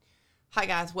Hi,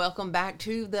 guys. Welcome back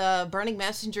to the Burning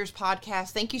Messengers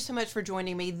podcast. Thank you so much for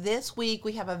joining me. This week,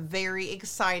 we have a very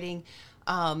exciting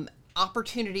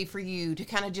opportunity for you to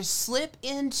kind of just slip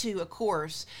into a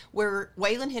course where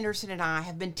Waylon Henderson and I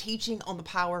have been teaching on the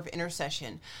power of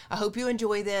intercession. I hope you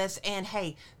enjoy this. And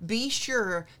hey, be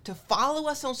sure to follow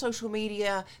us on social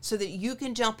media so that you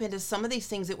can jump into some of these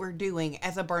things that we're doing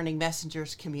as a Burning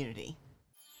Messengers community.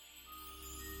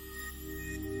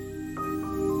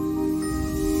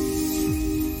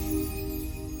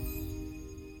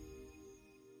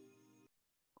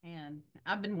 And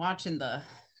I've been watching the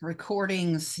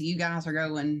recordings. You guys are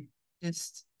going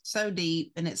just so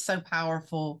deep and it's so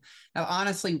powerful. I've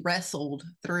honestly wrestled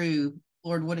through,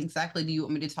 Lord, what exactly do you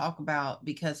want me to talk about?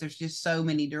 Because there's just so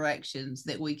many directions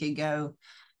that we could go.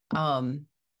 Um,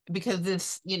 because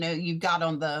this, you've got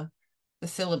on the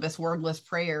syllabus wordless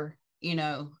prayer,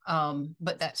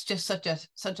 but that's just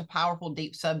such a powerful,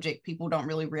 deep subject. People don't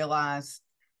really realize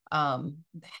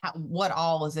what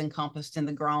all is encompassed in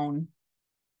the groan,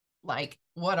 like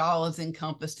what all is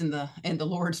encompassed in the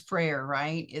Lord's Prayer,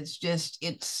 right? It's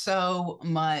so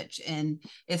much, and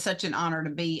it's such an honor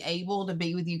to be able to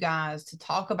be with you guys to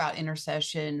talk about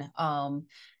intercession,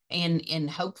 and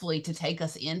hopefully to take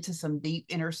us into some deep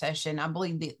intercession. I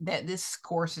believe that this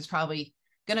course is probably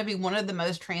going to be one of the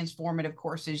most transformative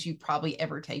courses you've probably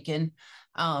ever taken.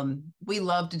 We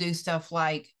love to do stuff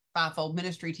like fivefold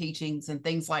ministry teachings and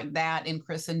things like that in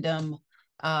Christendom,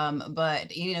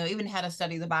 but even how to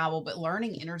study the Bible, but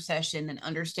learning intercession and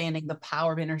understanding the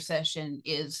power of intercession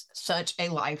is such a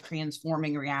life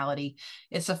transforming reality.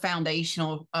 It's a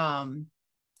foundational,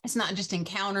 it's not just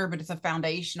encounter, but it's a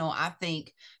foundational, I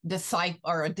think, disciple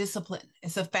or a discipline.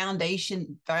 It's a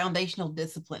foundational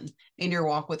discipline in your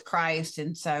walk with Christ.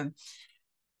 And so,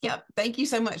 yeah, thank you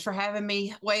so much for having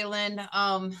me, Waylon.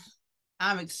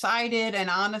 I'm excited,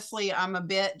 and honestly, I'm a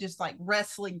bit just like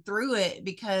wrestling through it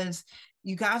because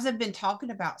you guys have been talking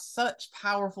about such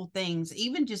powerful things,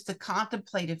 even just the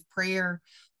contemplative prayer,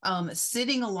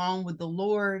 sitting along with the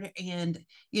Lord. And,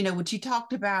 what you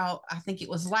talked about, I think it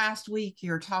was last week,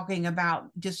 you're talking about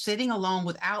just sitting alone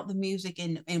without the music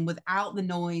and without the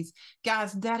noise.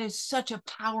 Guys, that is such a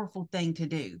powerful thing to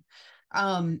do.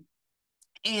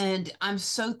 And I'm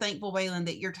so thankful, Waylon,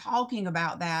 that you're talking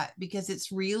about that because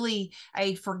it's really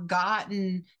a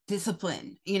forgotten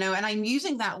discipline, and I'm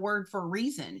using that word for a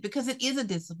reason because it is a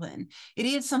discipline. It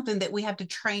is something that we have to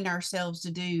train ourselves to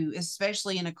do,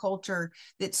 especially in a culture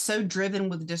that's so driven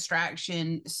with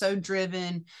distraction, so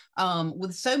driven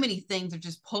with so many things are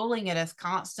just pulling at us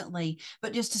constantly,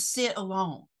 but just to sit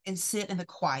alone and sit in the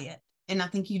quiet. And I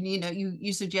think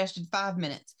you suggested 5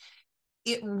 minutes.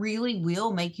 It really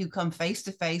will make you come face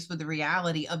to face with the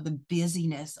reality of the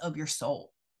busyness of your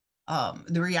soul,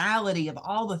 the reality of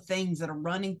all the things that are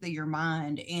running through your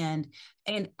mind, and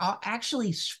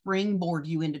actually springboard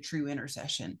you into true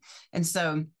intercession. And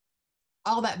so,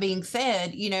 all that being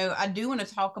said, I do want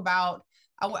to talk about.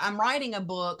 I'm writing a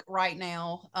book right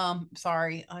now.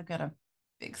 Sorry, I got to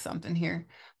fix something here.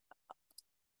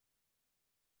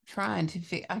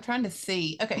 I'm trying to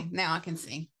see. Okay, now I can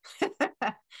see.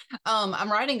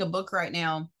 I'm writing a book right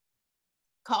now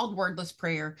called Wordless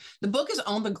Prayer. The book is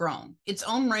on the groan. It's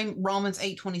on Romans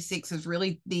 8:26 is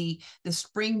really the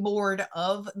springboard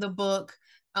of the book.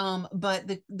 But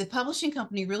the publishing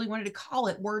company really wanted to call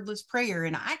it Wordless Prayer.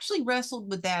 And I actually wrestled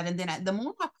with that. And then the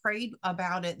more I prayed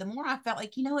about it, the more I felt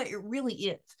like, it really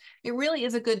is. It really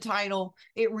is a good title.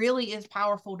 It really is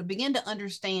powerful to begin to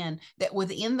understand that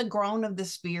within the groan of the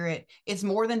Spirit, it's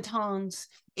more than tongues.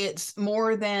 It's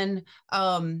more than,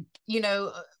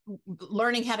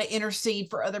 learning how to intercede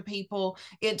for other people.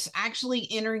 It's actually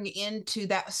entering into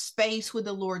that space with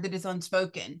the Lord that is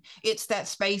unspoken. It's that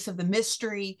space of the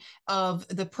mystery of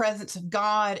the presence of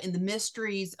God and the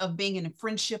mysteries of being in a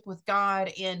friendship with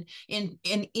God. And in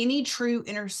any true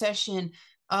intercession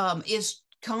is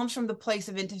comes from the place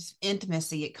of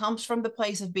intimacy. It comes from the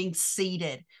place of being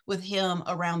seated with him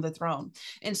around the throne.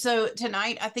 And so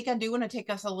tonight, I think I do want to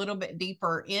take us a little bit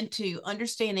deeper into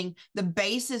understanding the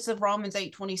basis of Romans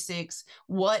 8:26.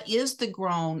 What is the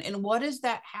groan, and what does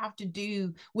that have to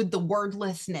do with the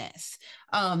wordlessness?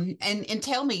 And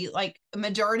tell me, like a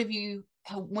majority of you,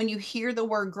 when you hear the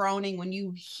word groaning, when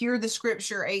you hear the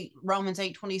scripture Romans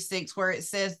 8:26, where it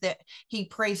says that he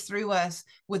prays through us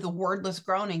with the wordless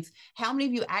groanings, how many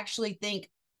of you actually think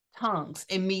tongues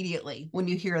immediately when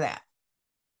you hear that?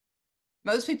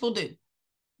 Most people do.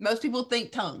 Most people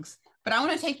think tongues, but I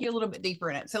want to take you a little bit deeper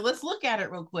in it. So let's look at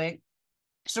it real quick.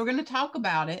 So we're going to talk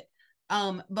about it.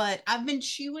 But I've been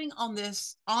chewing on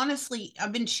this, honestly,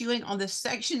 I've been chewing on this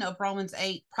section of Romans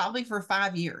 8 probably for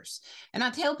 5 years. And I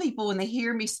tell people when they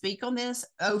hear me speak on this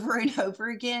over and over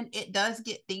again, it does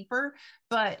get deeper.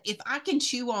 But if I can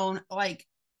chew on like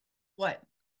what,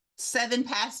 seven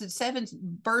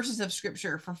verses of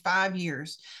scripture for 5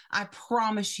 years, I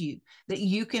promise you that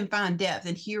you can find depth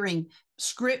in hearing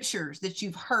scriptures that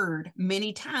you've heard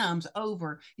many times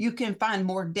over. You can find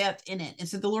more depth in it. And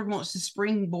so the Lord wants to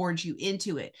springboard you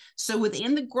into it. So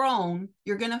within the groan,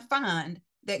 you're going to find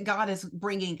that God is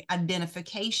bringing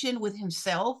identification with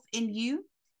himself in you.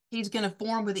 He's going to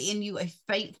form within you a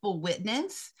faithful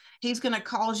witness. He's going to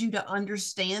cause you to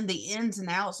understand the ins and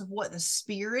outs of what the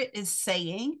Spirit is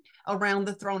saying around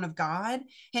the throne of God.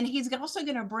 And he's also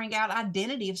going to bring out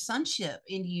identity of sonship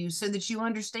in you so that you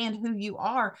understand who you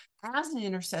are as an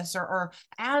intercessor or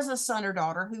as a son or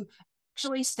daughter who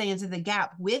actually stands in the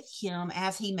gap with him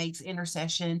as he makes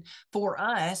intercession for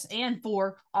us and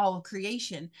for all of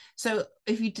creation. So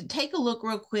if you take a look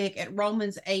real quick at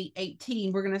Romans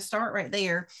 8:18, we're going to start right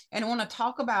there. And I want to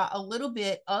talk about a little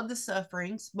bit of the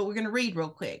sufferings, but we're going to read real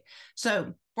quick.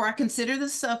 So, for I consider the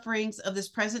sufferings of this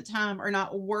present time are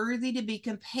not worthy to be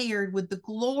compared with the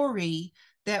glory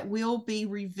that will be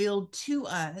revealed to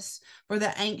us. For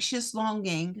the anxious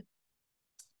longing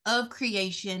of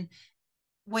creation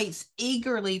waits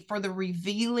eagerly for the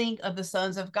revealing of the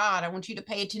sons of God. I want you to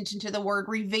pay attention to the word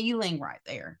revealing right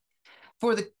there.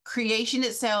 For the creation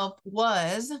itself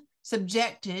was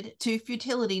subjected to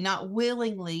futility, not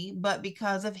willingly, but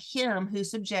because of him who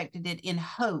subjected it, in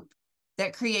hope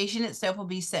that creation itself will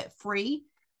be set free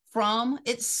from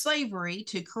its slavery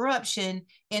to corruption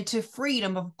into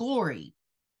freedom of glory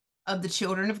of the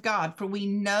children of God. For we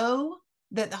know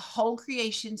that the whole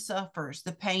creation suffers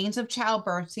the pains of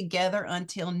childbirth together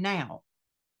until now.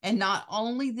 And not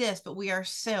only this, but we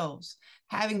ourselves,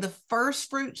 having the first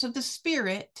fruits of the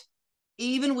Spirit,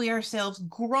 even we ourselves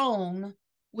groan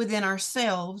within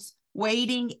ourselves,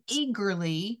 waiting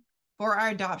eagerly for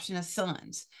our adoption as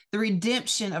sons, the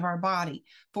redemption of our body.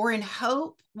 For in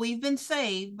hope we've been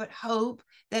saved, but hope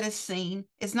that is seen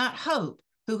is not hope.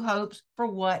 Who hopes for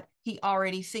what he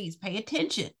already sees? Pay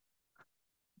attention.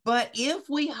 But if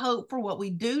we hope for what we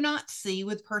do not see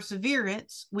with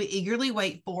perseverance, we eagerly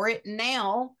wait for it.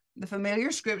 Now, the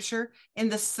familiar scripture, in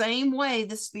the same way,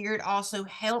 the Spirit also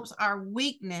helps our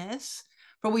weakness,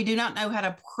 for we do not know how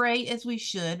to pray as we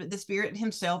should, but the Spirit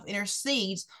himself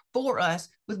intercedes for us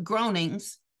with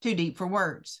groanings too deep for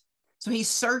words. So he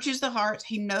searches the hearts.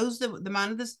 He knows the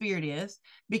mind of the Spirit is,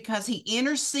 because he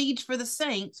intercedes for the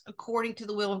saints according to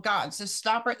the will of God. So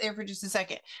stop right there for just a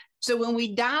second. So when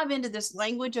we dive into this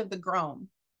language of the groan,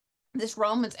 this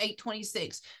Romans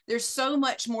 8:26, there's so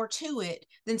much more to it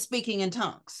than speaking in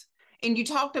tongues. And you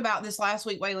talked about this last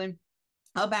week, Waylon,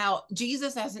 about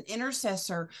Jesus as an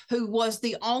intercessor who was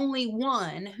the only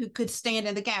one who could stand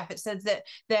in the gap. It says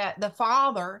that the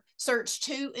Father searched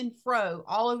to and fro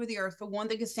all over the earth for one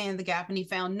that could stand in the gap, and he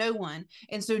found no one.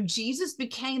 And so Jesus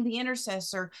became the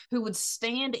intercessor who would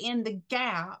stand in the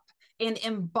gap and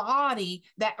embody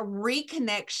that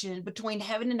reconnection between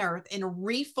heaven and earth and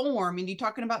reform. And you're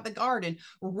talking about the garden,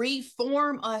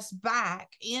 reform us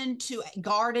back into a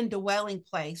garden dwelling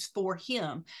place for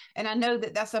him. And I know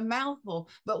that that's a mouthful,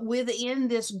 but within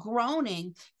this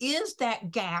groaning is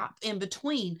that gap in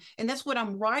between. And that's what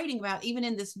I'm writing about, even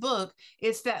in this book.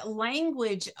 It's that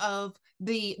language of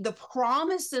the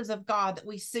promises of God that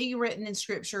we see written in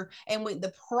scripture, and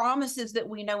the promises that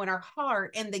we know in our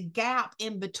heart, and the gap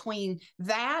in between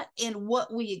that and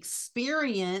what we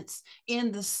experience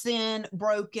in the sin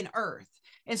broken earth.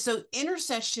 And so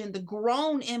intercession, the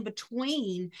groan in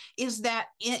between, is that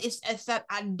it's that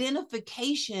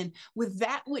identification with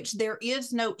that which there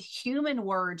is no human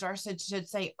words, or I should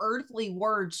say earthly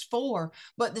words for,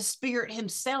 but the Spirit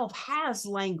himself has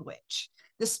language.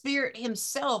 The Spirit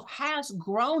himself has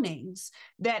groanings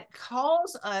that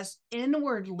cause us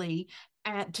inwardly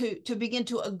to begin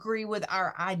to agree with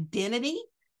our identity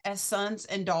as sons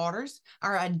and daughters,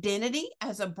 our identity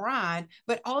as a bride,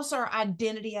 but also our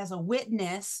identity as a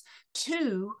witness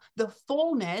to the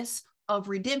fullness of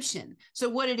redemption. So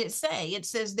what did it say? It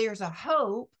says there's a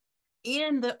hope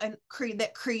in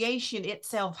that creation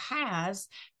itself has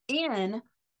in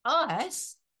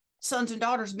us, sons and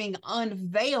daughters, being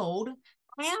unveiled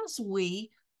as we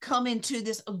come into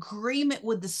this agreement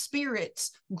with the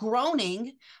Spirit's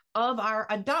groaning of our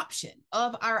adoption,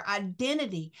 of our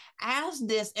identity as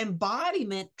this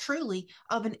embodiment truly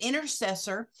of an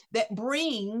intercessor that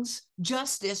brings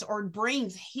justice or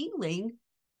brings healing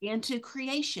into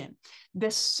creation.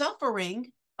 The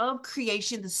suffering of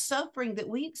creation, the suffering that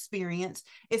we experience,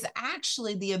 is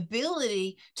actually the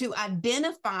ability to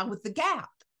identify with the gap.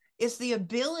 It's the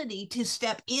ability to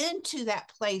step into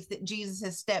that place that Jesus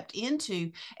has stepped into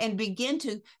and begin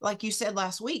to, like you said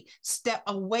last week, step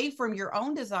away from your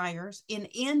own desires and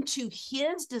into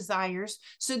his desires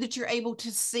so that you're able to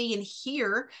see and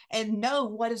hear and know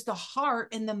what is the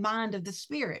heart and the mind of the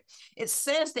Spirit. It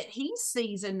says that he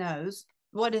sees and knows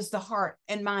what is the heart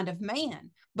and mind of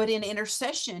man. But in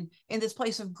intercession, in this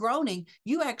place of groaning,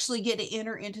 you actually get to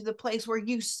enter into the place where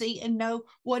you see and know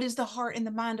what is the heart and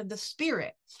the mind of the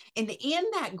Spirit. And in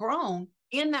that groan,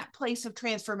 in that place of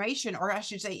transformation, or I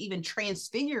should say, even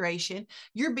transfiguration,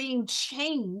 you're being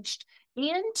changed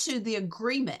into the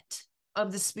agreement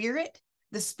of the Spirit.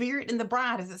 The Spirit and the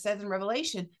bride, as it says in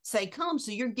Revelation, say, come.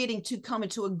 So you're getting to come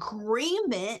into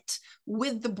agreement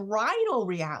with the bridal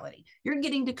reality. You're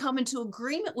getting to come into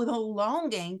agreement with a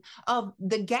longing of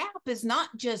the gap is not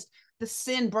just the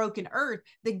sin broken earth.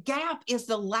 The gap is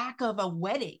the lack of a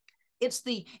wedding. It's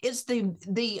the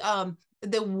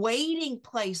waiting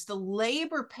place, the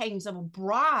labor pains of a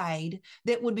bride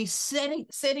that would be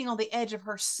sitting on the edge of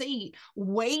her seat,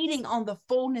 waiting on the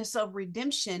fullness of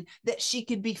redemption, that she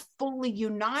could be fully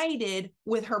united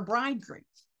with her bridegroom.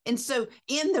 And so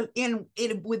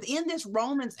within this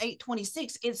Romans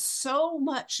 8:26, it's so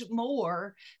much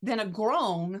more than a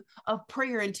groan of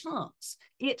prayer in tongues.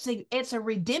 It's a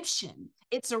redemption.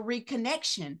 It's a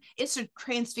reconnection. It's a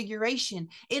transfiguration.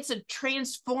 It's a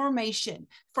transformation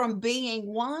from being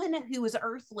one who is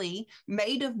earthly,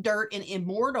 made of dirt and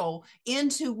immortal,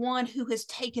 into one who has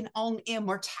taken on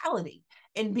immortality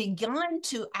and begun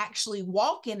to actually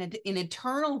walk in an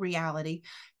eternal reality.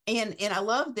 And I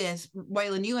love this,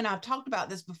 Waylon, you and I have talked about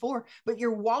this before, but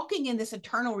you're walking in this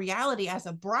eternal reality as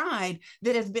a bride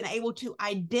that has been able to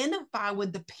identify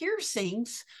with the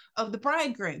piercings of the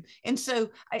bridegroom. And so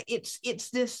it's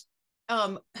this,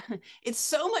 it's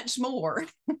so much more.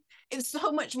 It's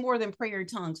so much more than prayer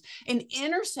tongues. And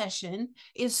intercession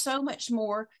is so much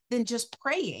more than just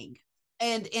praying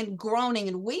and groaning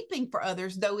and weeping for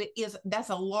others, though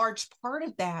that's a large part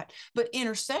of that. But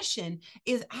intercession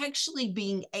is actually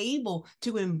being able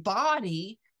to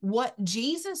embody what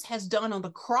Jesus has done on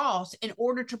the cross in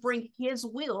order to bring his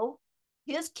will,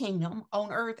 his kingdom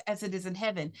on earth as it is in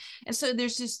heaven. And so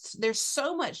there's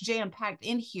so much jam packed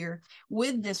in here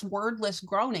with this wordless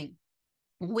groaning,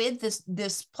 with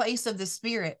this place of the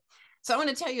Spirit. So I want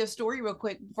to tell you a story real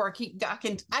quick before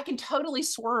I can totally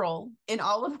swirl in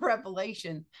all of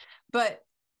Revelation, but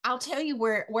I'll tell you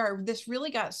where this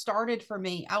really got started for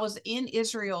me. I was in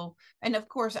Israel, and of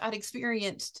course I'd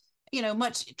experienced,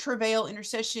 much travail,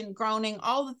 intercession, groaning,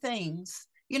 all the things,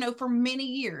 for many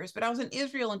years. But I was in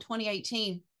Israel in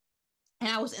 2018, and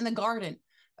I was in the Garden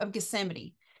of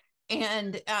Gethsemane,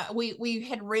 and we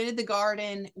had rented the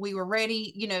garden. We were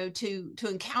ready, to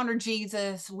encounter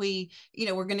Jesus. We're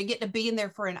going to get to be in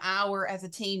there for an hour as a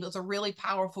team. It was a really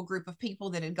powerful group of people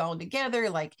that had gone together,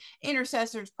 like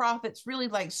intercessors, prophets, really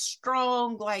like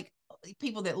strong, like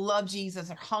people that love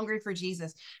Jesus, are hungry for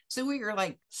Jesus. So we were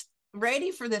like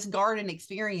ready for this garden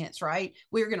experience, right?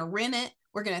 We were going to rent it.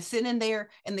 We're going to sit in there.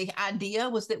 And the idea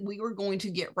was that we were going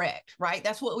to get wrecked, right?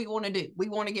 That's what we want to do. We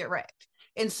want to get wrecked.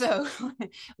 And so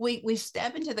we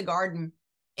step into the garden,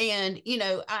 and,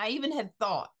 I even had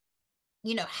thought,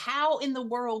 how in the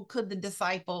world could the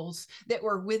disciples that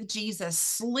were with Jesus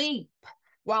sleep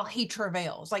while he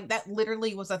travails? Like, that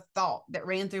literally was a thought that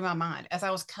ran through my mind as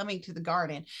I was coming to the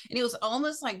garden. And it was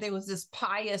almost like there was this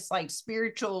pious, like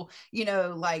spiritual,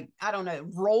 like, I don't know,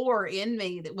 roar in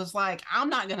me that was like, I'm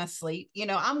not going to sleep.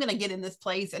 I'm going to get in this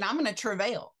place and I'm going to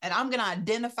travail, and I'm going to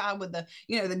identify with the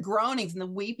groanings and the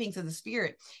weepings of the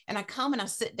Spirit. And I come and I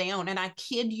sit down, and I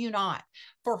kid you not,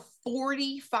 for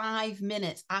 45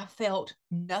 minutes, I felt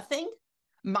nothing.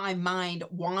 My mind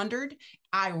wandered.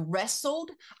 I wrestled.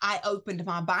 I opened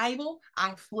my Bible.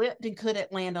 I flipped and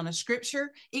couldn't land on a scripture.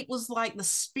 It was like the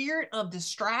spirit of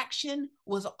distraction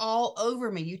was all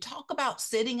over me. You talk about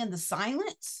sitting in the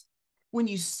silence. When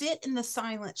you sit in the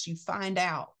silence, you find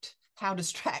out how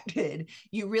distracted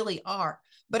you really are.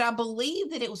 But I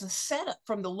believe that it was a setup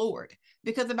from the Lord,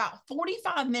 because about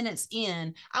 45 minutes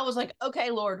in, I was like, okay,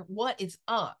 Lord, what is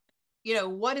up?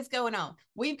 What is going on?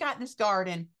 We've got this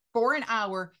garden for an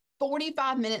hour.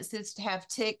 45 minutes to have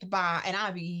ticked by, and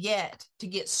I've yet to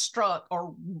get struck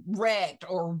or wrecked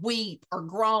or weep or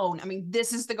groan. I mean,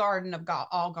 this is the garden of God,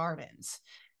 all gardens.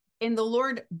 And the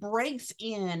Lord breaks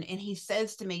in and he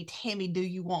says to me, Tammy, do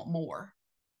you want more?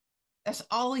 That's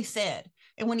all he said.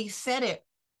 And when he said it,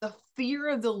 the fear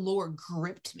of the Lord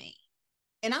gripped me.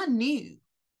 And I knew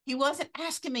He wasn't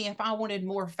asking me if I wanted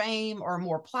more fame or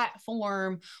more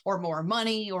platform or more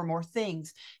money or more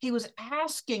things. He was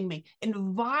asking me,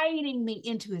 inviting me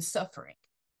into his suffering.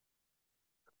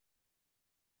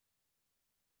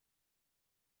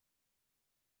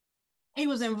 He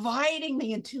was inviting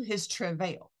me into his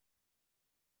travail.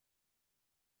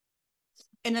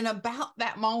 And in about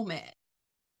that moment,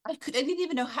 I didn't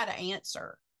even know how to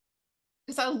answer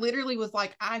because I literally was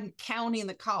like, I'm counting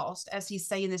the cost as he's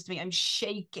saying this to me. I'm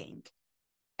shaking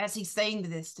as he's saying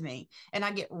this to me, and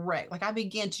I get wrecked. Like I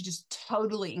begin to just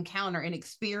totally encounter and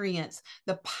experience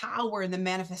the power and the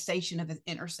manifestation of his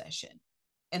intercession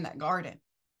in that garden.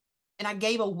 And I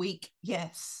gave a weak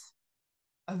yes,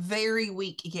 a very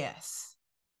weak yes.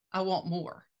 I want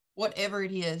more. Whatever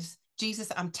it is, Jesus,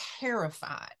 I'm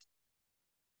terrified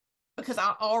because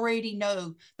I already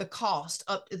know the cost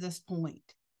up to this point.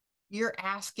 You're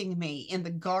asking me in the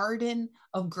garden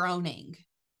of groaning,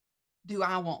 do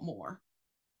I want more?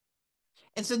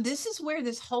 And so this is where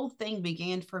this whole thing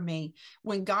began for me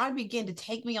when God began to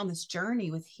take me on this journey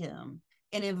with him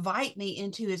and invite me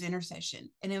into his intercession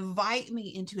and invite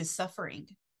me into his suffering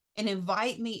and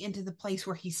invite me into the place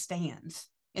where he stands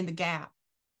in the gap.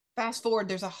 Fast forward,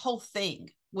 there's a whole thing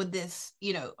with this,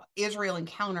 Israel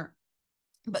encounter.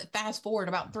 But fast forward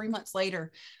about 3 months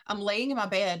later, I'm laying in my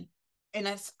bed and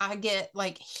as I get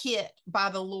like hit by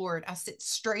the Lord, I sit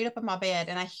straight up in my bed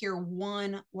and I hear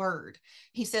one word.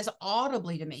 He says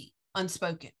audibly to me,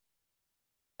 unspoken.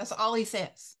 That's all he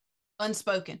says,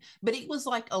 unspoken. But it was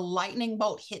like a lightning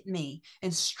bolt hit me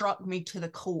and struck me to the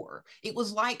core. It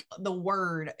was like the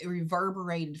word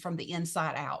reverberated from the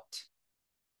inside out.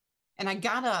 And I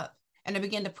got up and I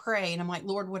began to pray. And I'm like,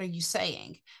 Lord, what are you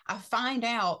saying? I find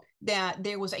out that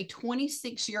there was a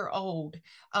 26-year-old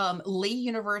Lee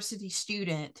University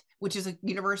student, which is a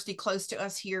university close to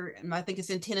us here. And I think it's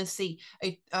in Tennessee.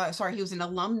 He was an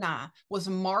alumni, was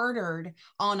martyred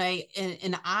on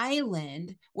an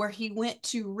island where he went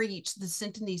to reach the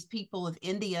Sentinelese people of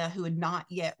India who had not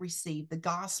yet received the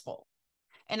gospel.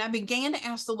 And I began to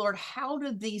ask the Lord, how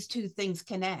do these two things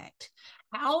connect?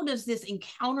 How does this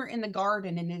encounter in the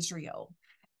garden in Israel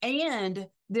and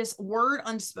this word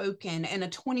unspoken and a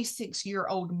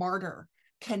 26-year-old martyr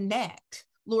connect?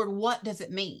 Lord, what does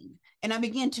it mean? And I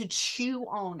began to chew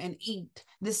on and eat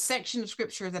this section of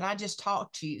scripture that I just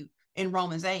talked to you in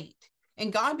Romans 8.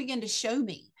 And God began to show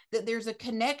me that there's a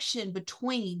connection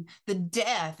between the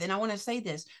death. And I want to say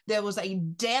this, there was a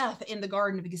death in the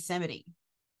Garden of Gethsemane.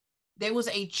 There was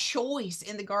a choice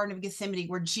in the Garden of Gethsemane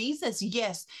where Jesus,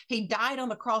 yes, he died on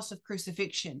the cross of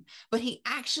crucifixion, but he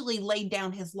actually laid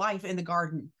down his life in the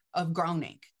garden of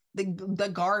groaning,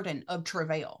 the garden of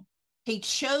travail. He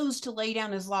chose to lay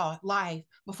down his life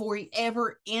before he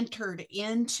ever entered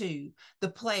into the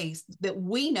place that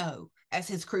we know as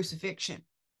his crucifixion.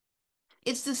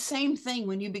 It's the same thing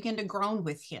when you begin to groan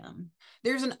with him.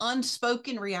 There's an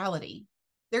unspoken reality.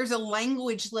 There's a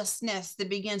languagelessness that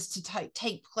begins to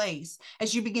take place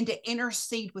as you begin to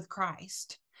intercede with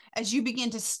Christ, as you begin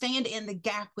to stand in the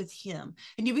gap with him,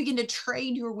 and you begin to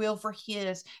trade your will for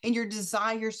his and your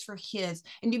desires for his.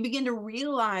 And you begin to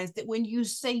realize that when you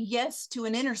say yes to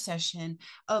an intercession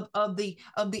of the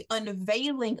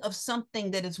unveiling of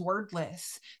something that is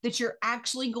wordless, that you're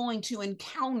actually going to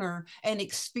encounter an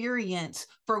experience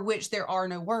for which there are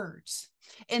no words.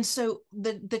 And so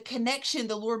the connection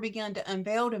the Lord began to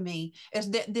unveil to me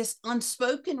is that this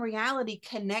unspoken reality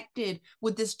connected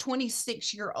with this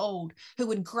 26-year-old who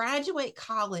would graduate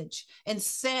college and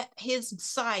set his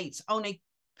sights on a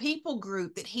people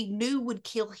group that he knew would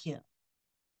kill him.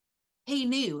 He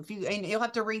knew, and you'll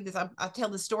have to read this. I tell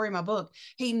the story in my book.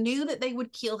 He knew that they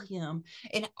would kill him,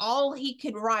 and all he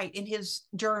could write in his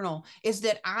journal is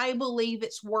that I believe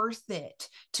it's worth it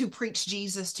to preach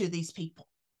Jesus to these people.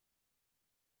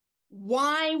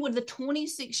 Why would the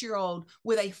 26-year-old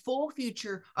with a full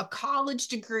future, a college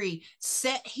degree,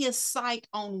 set his sight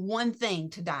on one thing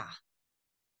to die?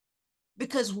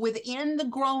 Because within the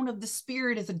groan of the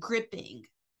Spirit is a gripping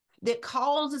that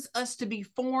causes us to be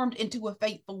formed into a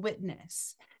faithful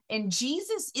witness. And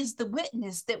Jesus is the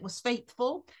witness that was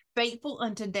faithful, faithful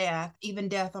unto death, even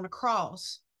death on a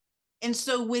cross. And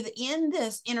so within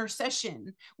this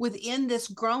intercession, within this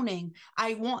groaning,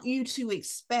 I want you to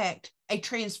expect a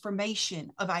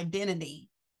transformation of identity.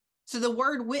 So the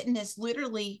word witness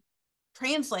literally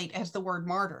translate as the word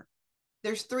martyr.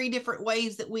 There's three different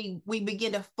ways that we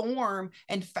begin to form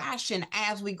and fashion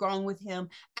as we groan with him,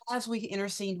 as we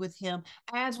intercede with him,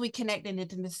 as we connect in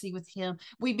intimacy with him.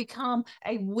 We become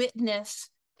a witness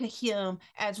to him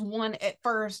as one at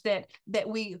first that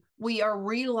we are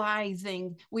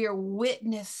realizing, we are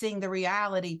witnessing the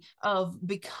reality of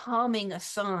becoming a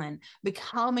son,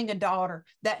 becoming a daughter,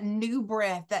 that new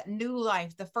breath, that new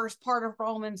life. The first part of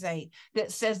Romans 8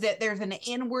 that says that there's an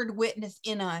inward witness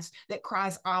in us that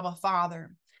cries, Abba,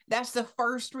 Father. That's the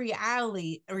first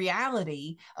reality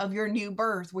of your new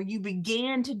birth, where you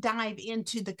begin to dive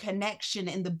into the connection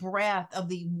and the breath of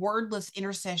the wordless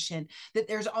intercession that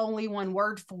there's only one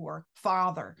word for: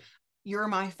 Father. You're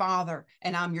my Father,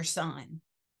 and I'm your son.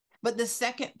 But the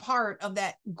second part of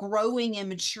that growing and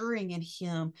maturing in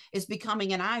him is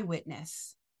becoming an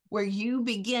eyewitness, where you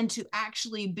begin to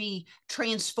actually be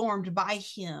transformed by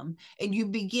him and you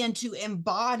begin to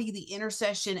embody the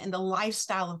intercession and the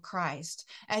lifestyle of Christ.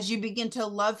 As you begin to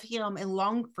love him and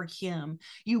long for him,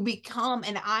 you become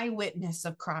an eyewitness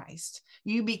of Christ.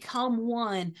 You become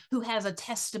one who has a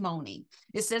testimony.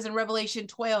 It says in Revelation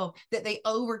 12 that they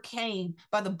overcame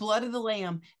by the blood of the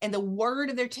Lamb and the word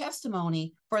of their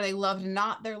testimony, for they loved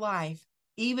not their life,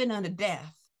 even unto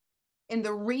death. And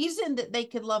the reason that they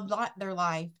could love their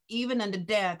life, even unto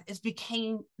death, is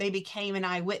they became an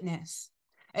eyewitness.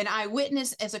 An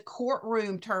eyewitness as a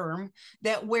courtroom term,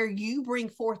 that where you bring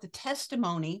forth a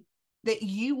testimony, that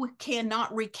you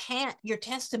cannot recant your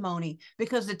testimony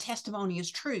because the testimony is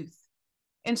truth.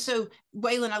 And so,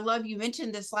 Waylon, I love you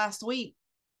mentioned this last week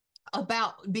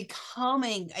about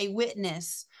becoming a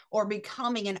witness or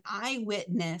becoming an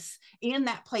eyewitness in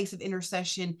that place of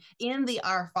intercession in the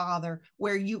Our Father,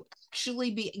 where you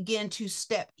actually begin to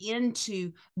step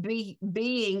into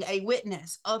being a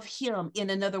witness of him in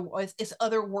another. It's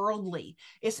otherworldly.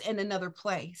 It's in another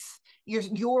place.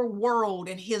 Your world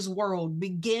and his world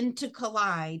begin to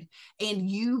collide, and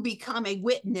you become a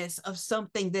witness of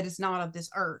something that is not of this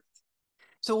earth.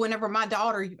 So whenever my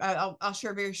daughter, I'll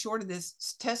share very short of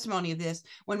this testimony of this.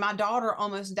 When my daughter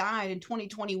almost died in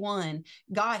 2021,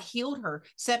 God healed her.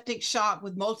 Septic shock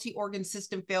with multi-organ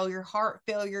system failure, heart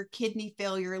failure, kidney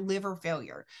failure, liver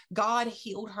failure. God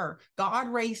healed her. God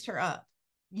raised her up.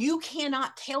 You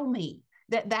cannot tell me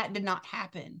that that did not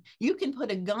happen. You can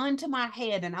put a gun to my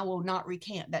head and I will not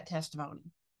recant that testimony.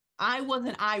 I was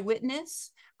an eyewitness.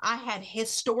 I had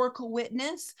historical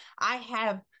witness. I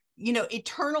have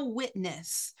eternal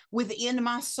witness within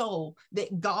my soul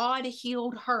that God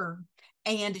healed her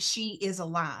and she is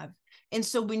alive. And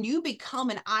so when you become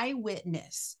an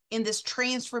eyewitness in this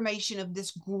transformation of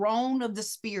this groan of the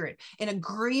Spirit, in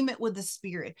agreement with the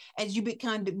Spirit, as you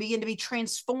begin to be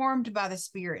transformed by the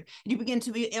Spirit, and you begin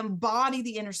to embody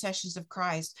the intercessions of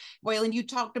Christ. Waylon, you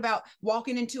talked about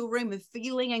walking into a room and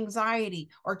feeling anxiety,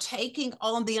 or taking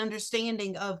on the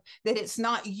understanding of that it's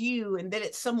not you and that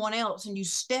it's someone else, and you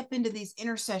step into these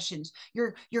intercessions.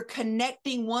 You're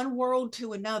connecting one world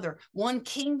to another, one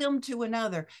kingdom to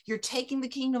another. You're taking the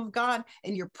kingdom of God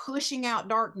and you're pushing out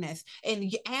darkness.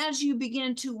 And as you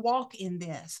begin to walk in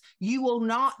this, you will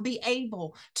not be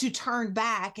able to turn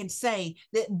back and say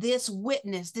that this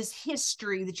witness, this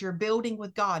history that you're building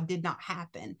with God did not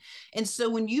happen. And so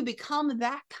when you become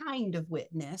that kind of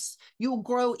witness, you'll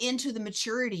grow into the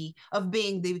maturity of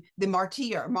being the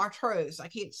martyrs, I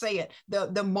can't say it,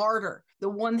 the martyr, the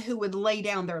one who would lay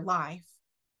down their life.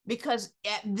 Because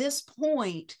at this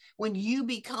point, when you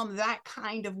become that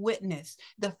kind of witness,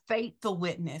 the faithful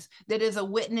witness that is a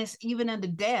witness even unto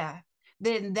death,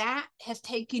 then that has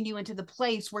taken you into the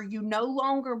place where you no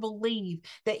longer believe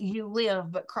that you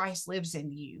live, but Christ lives in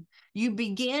you. You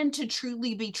begin to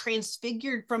truly be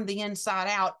transfigured from the inside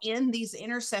out in these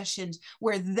intercessions,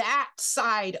 where that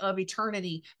side of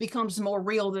eternity becomes more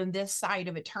real than this side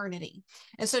of eternity.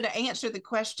 And so to answer the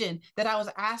question that I was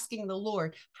asking the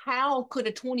Lord, how could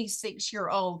a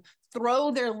 26-year-old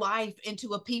throw their life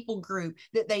into a people group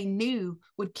that they knew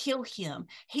would kill him?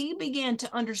 He began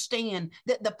to understand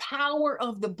that the power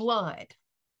of the blood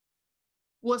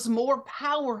was more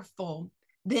powerful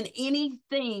than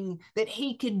anything that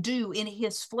he could do in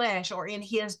his flesh or in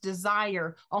his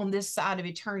desire on this side of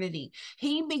eternity.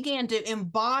 He began to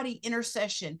embody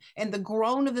intercession and the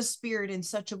groan of the Spirit in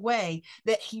such a way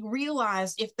that he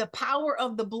realized, if the power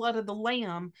of the blood of the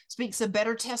Lamb speaks a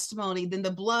better testimony than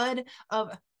the blood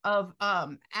of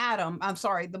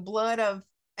the blood of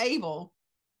Abel,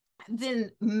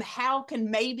 then how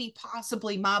can maybe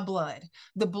possibly my blood,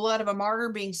 the blood of a martyr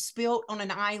being spilt on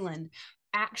an island,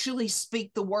 actually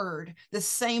speak the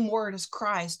same word as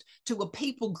Christ, to a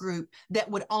people group that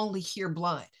would only hear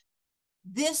blood?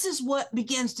 This is what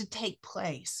begins to take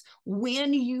place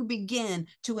when you begin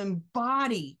to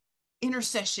embody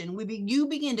intercession. You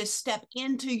begin to step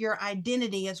into your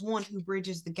identity as one who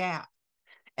bridges the gap.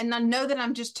 And I know that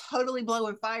I'm just totally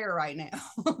blowing fire right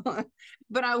now,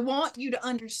 but I want you to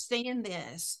understand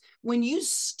this. When you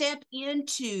step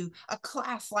into a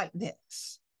class like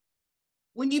this,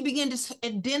 when you begin to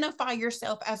identify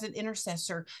yourself as an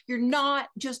intercessor, you're not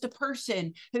just a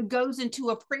person who goes into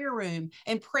a prayer room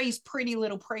and prays pretty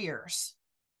little prayers.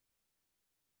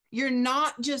 You're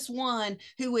not just one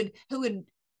who would,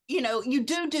 you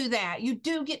do that. You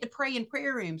do get to pray in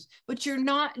prayer rooms, but you're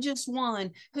not just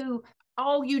one who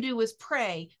all you do is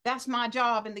pray. That's my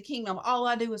job in the kingdom. All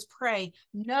I do is pray.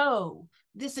 No,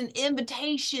 this is an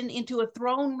invitation into a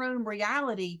throne room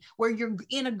reality where you're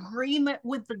in agreement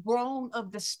with the groan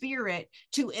of the Spirit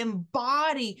to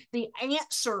embody the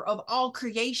answer of all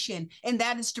creation, and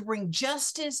that is to bring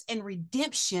justice and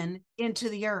redemption into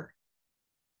the earth.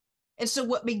 And so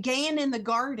what began in the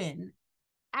garden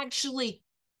actually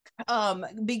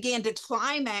began to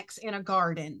climax in a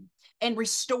garden and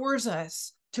restores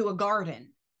us to a garden.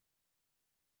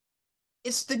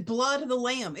 It's the blood of the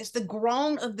Lamb. It's the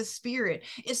groan of the Spirit.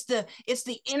 It's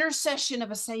the intercession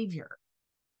of a Savior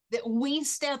that we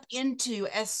step into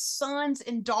as sons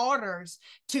and daughters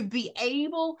to be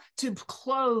able to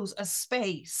close a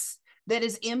space that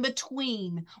is in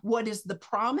between what is the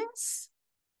promise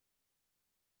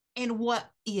and what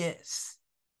is.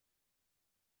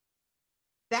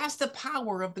 That's the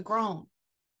power of the groan.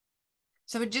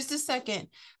 So in just a second,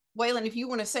 Waylon, if you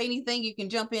want to say anything, you can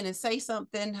jump in and say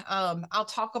something. I'll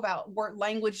talk about word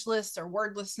languageless or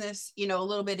wordlessness, a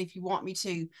little bit if you want me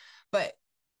to, but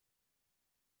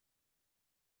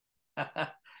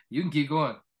you can keep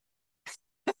going.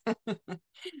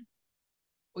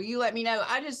 Well, you let me know.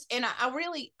 I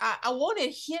want to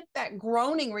hit that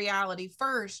groaning reality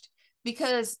first,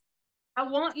 because I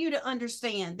want you to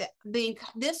understand that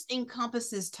this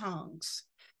encompasses tongues.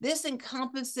 This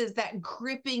encompasses that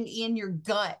gripping in your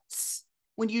guts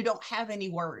when you don't have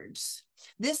any words.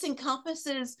 This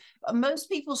encompasses, most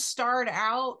people start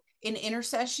out in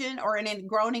intercession or in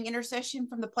groaning intercession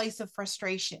from the place of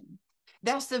frustration.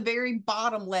 That's the very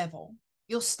bottom level.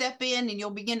 You'll step in and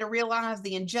you'll begin to realize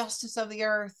the injustice of the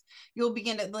earth. You'll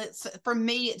begin to, for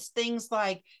me, it's things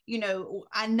like,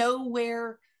 I know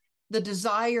where the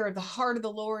desire of the heart of the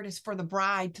Lord is for the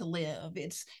bride to live.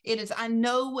 I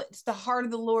know it's the heart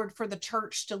of the Lord for the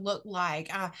church to look like.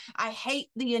 I hate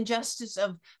the injustice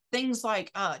of things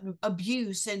like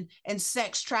abuse and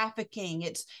sex trafficking.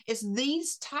 It's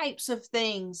these types of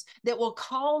things that will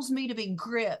cause me to be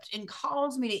gripped and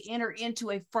cause me to enter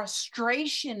into a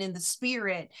frustration in the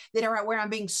spirit that are where I'm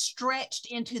being stretched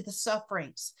into the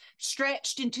sufferings,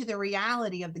 stretched into the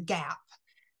reality of the gap.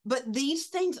 But these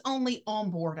things only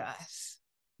onboard us.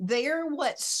 They're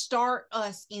what start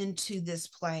us into this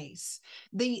place.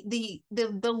 The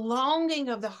longing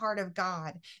of the heart of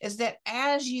God is that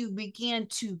as you begin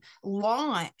to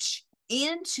launch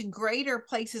into greater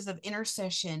places of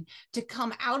intercession, to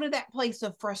come out of that place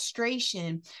of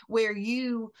frustration where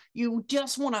you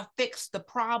just want to fix the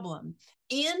problem,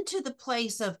 into the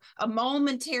place of a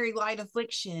momentary light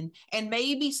affliction and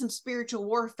maybe some spiritual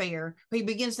warfare. He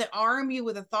begins to arm you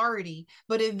with authority,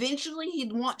 but eventually he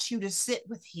wants you to sit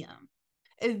with him.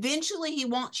 Eventually, he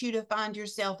wants you to find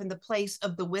yourself in the place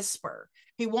of the whisper.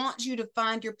 He wants you to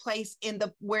find your place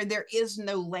where there is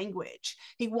no language.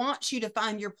 He wants you to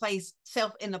find your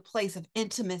self in a place of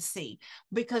intimacy,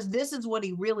 because this is what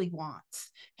he really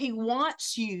wants. He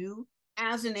wants you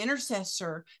as an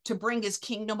intercessor to bring his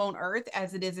kingdom on earth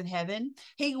as it is in heaven.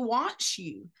 He wants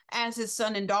you as his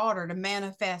son and daughter to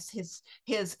manifest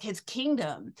his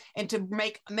kingdom and to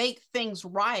make things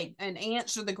right and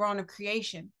answer the groan of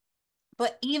creation.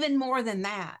 But even more than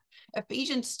that,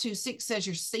 Ephesians 2:6 says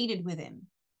you're seated with him.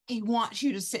 He wants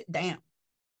you to sit down.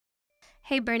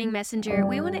 Hey, Burning Messenger,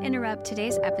 we want to interrupt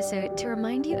today's episode to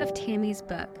remind you of Tammy's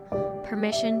book,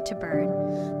 Permission to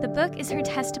Burn. The book is her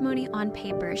testimony on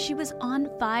paper. She was on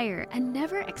fire and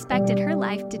never expected her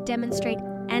life to demonstrate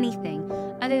anything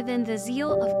other than the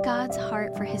zeal of God's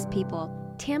heart for his people.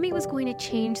 Tammy was going to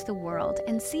change the world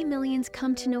and see millions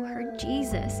come to know her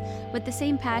Jesus with the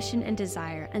same passion and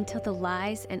desire until the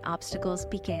lies and obstacles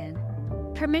began.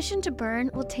 Permission to Burn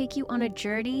will take you on a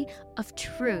journey of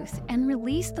truth and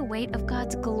release the weight of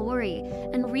God's glory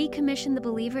and recommission the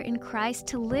believer in Christ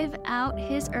to live out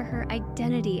his or her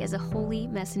identity as a holy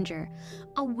messenger.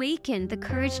 Awaken the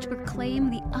courage to proclaim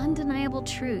the undeniable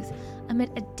truth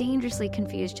amid a dangerously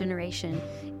confused generation.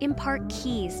 Impart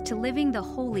keys to living the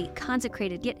holy,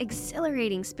 consecrated, yet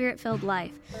exhilarating spirit-filled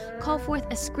life. Call forth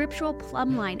a scriptural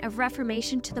plumb line of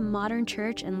reformation to the modern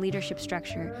church and leadership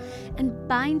structure. And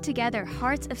bind together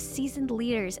hearts of seasoned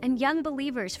leaders and young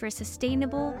believers for a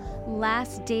sustainable,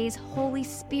 last days Holy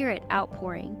Spirit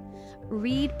outpouring.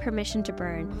 Read Permission to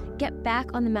Burn. Get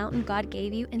back on the mountain God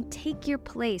gave you and take your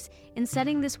place in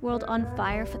setting this world on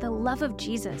fire for the love of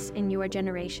Jesus in your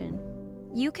generation.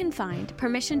 You can find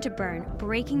Permission to Burn,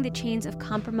 Breaking the Chains of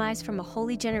Compromise from a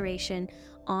Holy Generation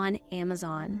on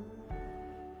Amazon.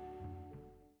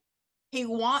 He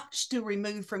wants to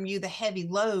remove from you the heavy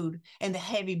load and the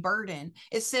heavy burden.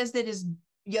 It says that his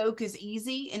yoke is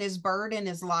easy and his burden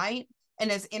is light. And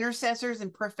as intercessors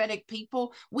and prophetic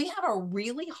people, we have a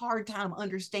really hard time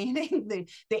understanding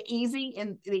the easy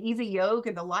yoke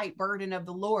and the light burden of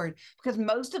the Lord, because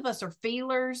most of us are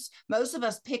feelers. Most of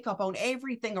us pick up on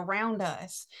everything around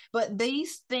us. But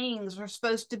these things are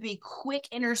supposed to be quick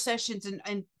intercessions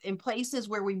and places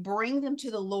where we bring them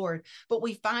to the Lord, but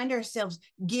we find ourselves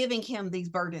giving him these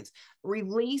burdens,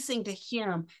 releasing to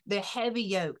him the heavy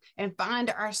yoke, and find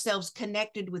ourselves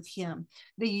connected with him.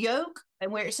 The yoke,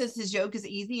 and where it says his yoke is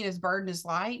easy and his burden is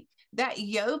light, that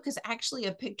yoke is actually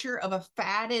a picture of a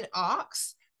fatted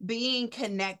ox being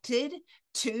connected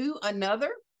to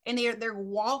another, and they're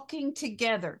walking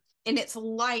together. And it's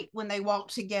light when they walk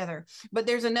together. But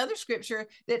there's another scripture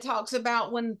that talks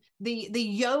about when the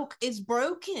yoke is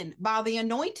broken by the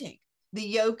anointing. The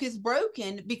yoke is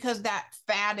broken because that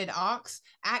fatted ox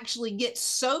actually gets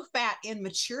so fat in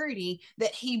maturity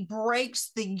that he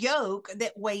breaks the yoke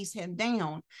that weighs him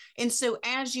down. And so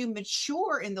as you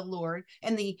mature in the Lord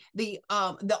and the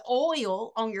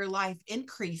oil on your life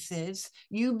increases,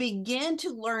 you begin to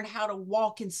learn how to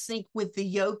walk in sync with the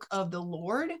yoke of the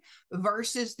Lord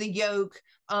versus the yoke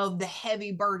of the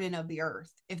heavy burden of the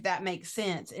earth, if that makes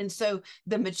sense. And so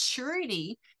the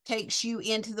maturity takes you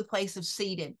into the place of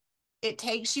seated. It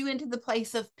takes you into the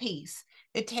place of peace.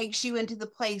 It takes you into the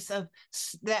place of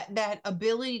that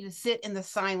ability to sit in the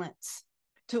silence,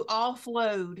 to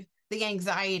offload the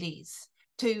anxieties,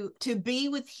 to be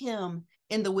with him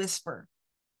in the whisper.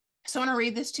 So I want to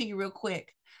read this to you real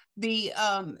quick.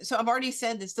 So I've already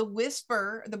said this, the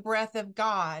whisper, the breath of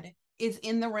God, is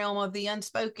in the realm of the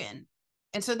unspoken.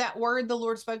 And so that word the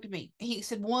Lord spoke to me, he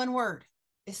said one word,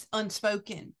 it's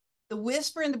unspoken. The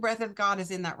whisper and the breath of God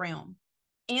is in that realm.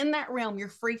 In that realm, you're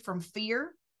free from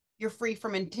fear. You're free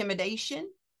from intimidation.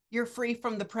 You're free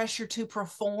from the pressure to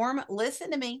perform.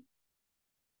 Listen to me.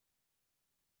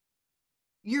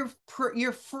 You're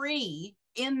free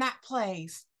in that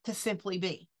place to simply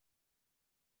be.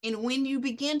 And when you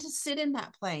begin to sit in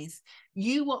that place,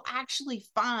 you will actually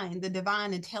find the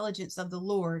divine intelligence of the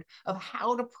Lord of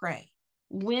how to pray,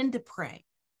 when to pray,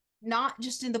 not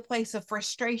just in the place of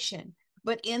frustration,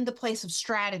 but in the place of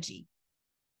strategy.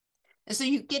 And so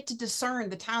you get to discern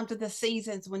the times of the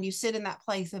seasons when you sit in that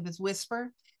place of his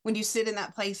whisper, when you sit in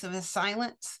that place of his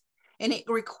silence. And it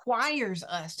requires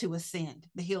us to ascend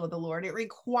the hill of the Lord. It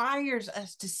requires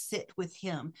us to sit with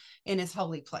him in his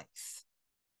holy place.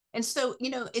 And so,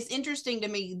 it's interesting to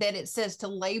me that it says to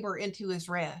labor into his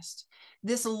rest.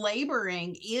 This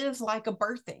laboring is like a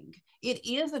birthing. It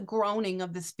is a groaning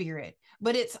of the spirit,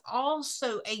 but it's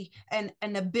also an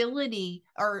ability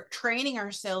or training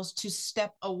ourselves to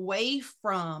step away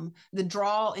from the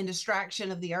draw and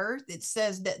distraction of the earth. It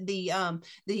says that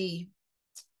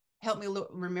help me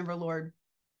remember, Lord,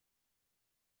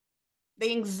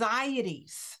 the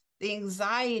anxieties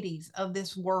of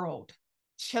this world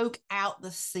choke out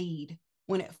the seed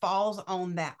when it falls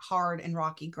on that hard and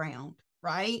rocky ground,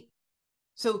 right?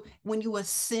 So when you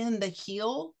ascend the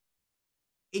hill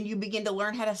and you begin to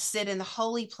learn how to sit in the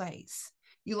holy place,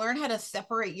 you learn how to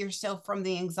separate yourself from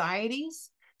the anxieties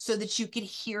so that you can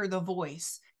hear the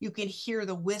voice. You can hear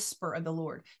the whisper of the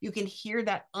Lord. You can hear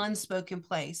that unspoken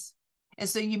place. And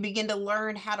so you begin to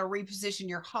learn how to reposition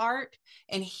your heart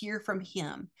and hear from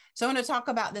him. So I'm going to talk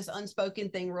about this unspoken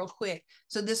thing real quick.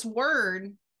 So this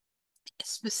word,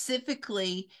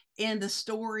 specifically in the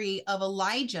story of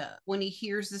Elijah, when he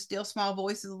hears the still small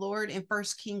voice of the Lord in 1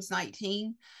 Kings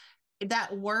 19,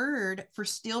 that word for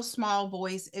still small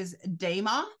voice is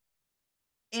Dama,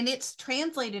 and it's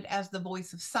translated as the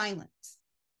voice of silence.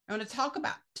 I'm going to talk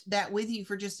about that with you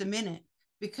for just a minute,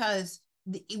 because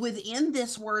within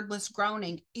this wordless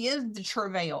groaning is the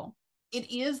travail.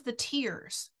 It is the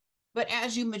tears. But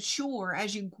as you mature,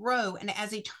 as you grow, and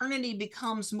as eternity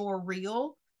becomes more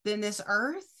real than this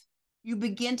earth, you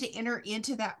begin to enter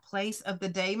into that place of the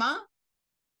Dama,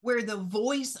 where the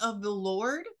voice of the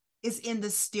Lord is in the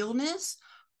stillness,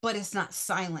 but it's not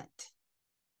silent.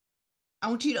 I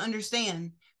want you to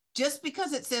understand, just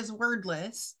because it says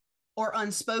wordless or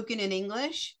unspoken in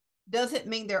English doesn't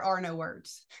mean there are no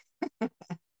words.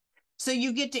 So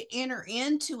you get to enter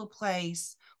into a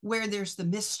place where there's the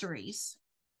mysteries.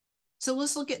 So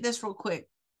let's look at this real quick.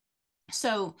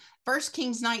 So 1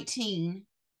 Kings 19,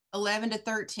 11 to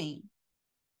 13.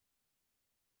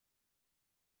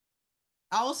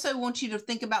 I also want you to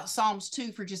think about Psalms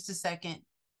 2 for just a second.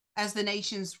 As the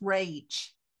nations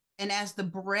rage, and as the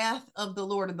breath of the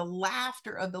Lord and the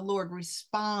laughter of the Lord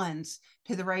responds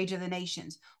to the rage of the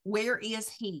nations. Where is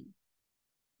he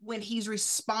when he's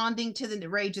responding to the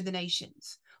rage of the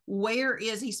nations? Where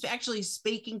is he actually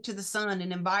speaking to the Son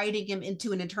and inviting him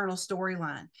into an eternal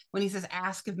storyline when he says,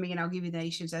 ask of me and I'll give you the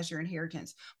nations as your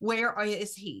inheritance? Where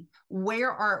is he?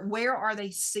 Where are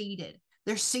they seated?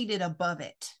 They're seated above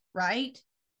it, right?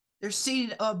 They're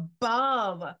seated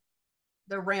above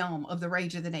the realm of the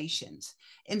rage of the nations.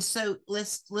 And so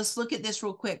let's look at this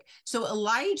real quick. So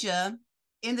Elijah,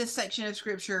 in this section of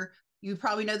scripture, you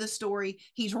probably know the story.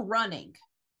 He's running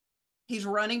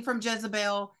from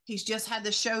Jezebel. He's just had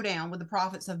the showdown with the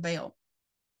prophets of Baal.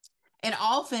 And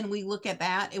often we look at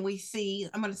that and we see,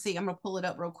 I'm going to pull it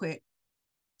up real quick.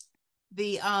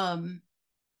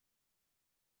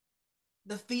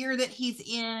 The fear that he's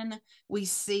in, we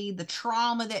see the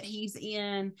trauma that he's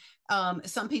in.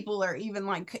 Some people are even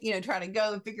like, trying to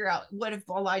go and figure out what if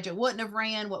Elijah wouldn't have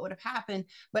ran, what would have happened.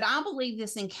 But I believe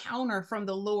this encounter from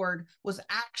the Lord was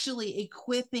actually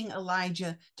equipping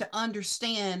Elijah to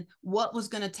understand what was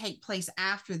going to take place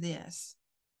after this.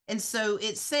 And so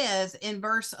it says in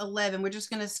verse 11, we're just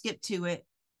going to skip to it.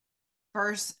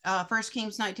 First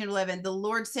Kings 19:11, the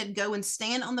Lord said, go and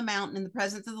stand on the mountain in the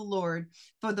presence of the Lord,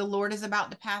 for the Lord is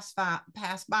about to pass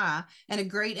by, and a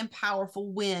great and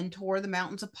powerful wind tore the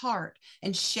mountains apart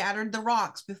and shattered the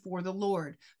rocks before the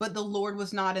Lord. But the Lord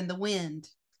was not in the wind.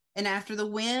 And after the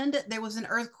wind, there was an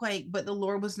earthquake, but the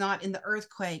Lord was not in the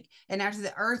earthquake. And after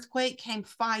the earthquake came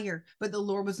fire, but the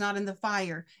Lord was not in the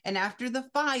fire. And after the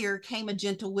fire came a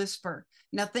gentle whisper.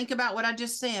 Now think about what I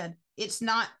just said. It's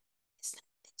not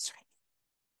this,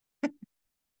 right?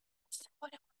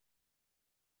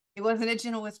 It wasn't a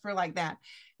gentle whisper like that.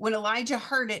 When Elijah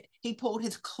heard it, he pulled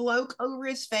his cloak over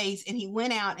his face and he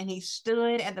went out and he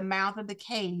stood at the mouth of the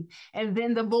cave. And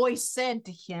then the voice said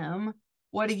to him,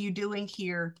 what are you doing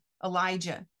here,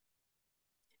 Elijah?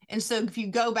 And so if you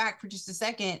go back for just a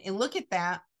second and look at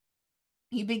that,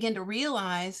 you begin to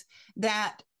realize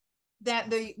that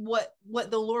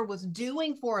what the Lord was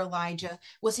doing for Elijah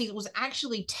was he was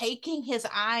actually taking his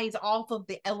eyes off of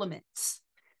the elements.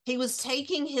 He was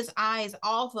taking his eyes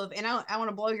off of, and I want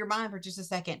to blow your mind for just a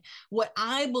second, what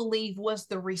I believe was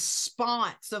the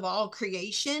response of all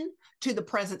creation to the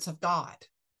presence of God.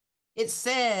 It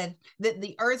said that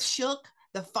the earth shook,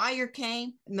 the fire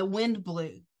came, and the wind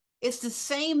blew. It's the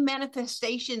same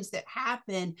manifestations that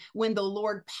happened when the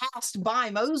Lord passed by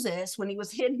Moses when he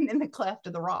was hidden in the cleft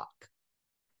of the rock.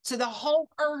 So the whole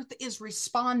earth is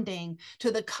responding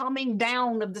to the coming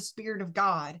down of the Spirit of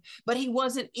God, but he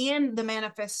wasn't in the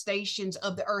manifestations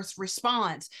of the earth's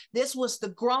response. This was the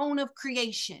groan of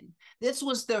creation. This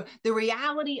was the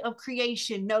reality of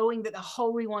creation, knowing that the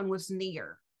Holy One was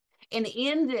near. And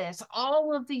in this,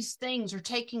 all of these things are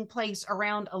taking place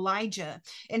around Elijah.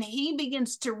 And he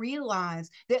begins to realize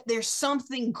that there's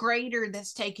something greater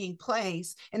that's taking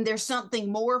place and there's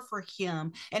something more for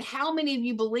him. And how many of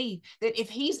you believe that if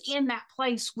he's in that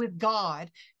place with God,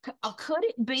 could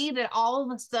it be that all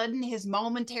of a sudden his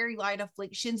momentary light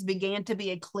afflictions began to be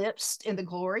eclipsed in the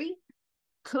glory?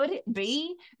 Could it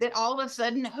be that all of a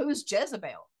sudden, who's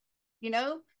Jezebel?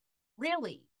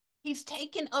 Really? He's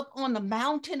taken up on the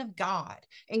mountain of God,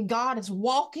 and God is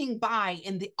walking by,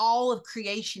 and all of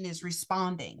creation is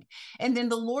responding. And then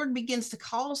the Lord begins to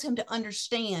cause him to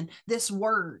understand this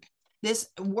word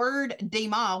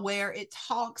Dema, where it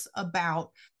talks about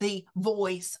the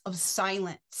voice of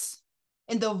silence.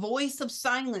 And the voice of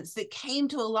silence that came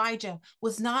to Elijah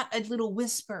was not a little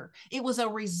whisper. It was a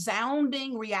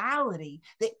resounding reality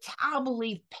that I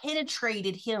believe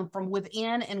penetrated him from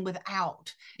within and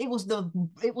without. It was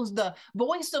the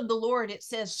voice of the Lord, it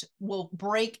says, will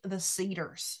break the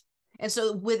cedars. And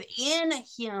so within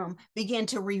him began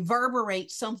to reverberate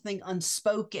something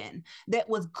unspoken that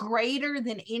was greater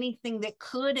than anything that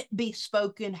could be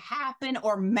spoken, happen,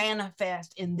 or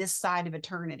manifest in this side of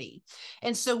eternity.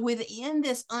 And so within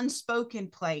this unspoken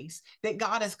place that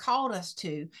God has called us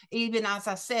to, even as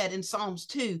I said in Psalms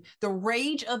 2, the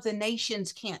rage of the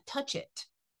nations can't touch it.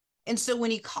 And so when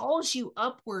he calls you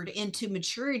upward into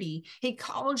maturity, he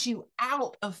calls you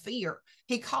out of fear.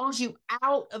 He calls you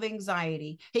out of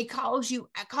anxiety. He calls you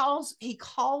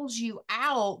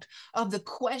out of the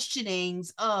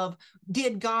questionings of,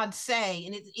 did God say,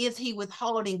 and is he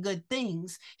withholding good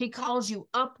things? He calls you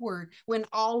upward when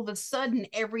all of a sudden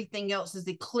everything else is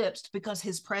eclipsed because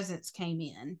his presence came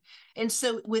in. And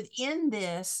so within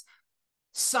this,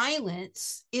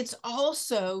 silence, it's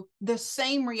also the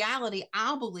same reality,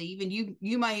 I believe, and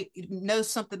you might know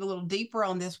something a little deeper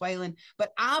on this, Waylon,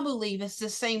 but I believe it's the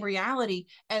same reality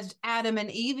as Adam and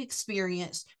Eve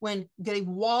experienced when they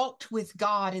walked with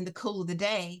God in the cool of the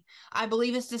day. I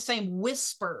believe it's the same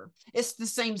whisper, it's the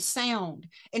same sound.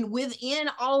 And within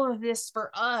all of this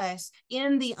for us,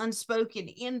 in the unspoken,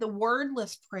 in the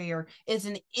wordless prayer, is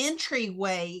an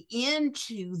entryway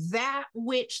into that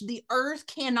which the earth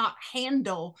cannot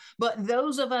handle, but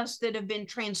those of us that have been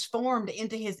transformed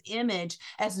into his image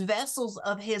as vessels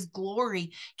of his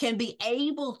glory can be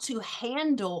able to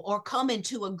handle or come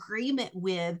into agreement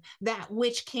with that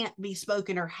which can't be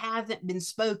spoken or hasn't been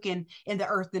spoken in the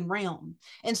earthen realm.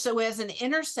 And so as an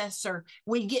intercessor,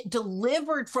 we get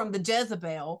delivered from the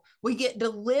Jezebel, we get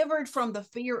delivered from the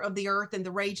fear of the earth and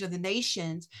the rage of the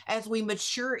nations as we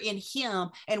mature in him.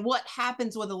 And what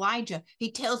happens with Elijah?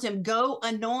 He tells him, go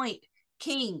anoint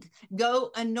king,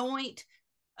 go anoint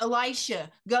Elisha,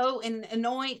 go and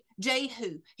anoint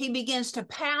Jehu. He begins to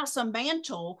pass a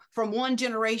mantle from one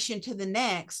generation to the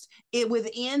next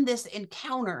within this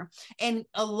encounter. And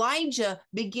Elijah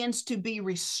begins to be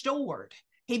restored.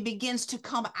 He begins to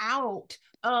come out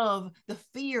of the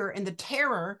fear and the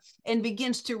terror and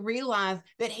begins to realize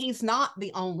that he's not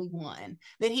the only one,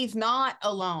 that he's not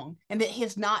alone, and that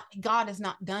God is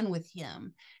not done with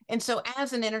him. And so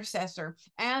as an intercessor,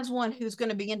 as one who's going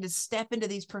to begin to step into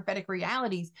these prophetic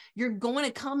realities, you're going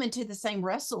to come into the same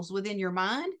wrestles within your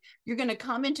mind. You're going to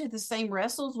come into the same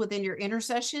wrestles within your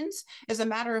intercessions. As a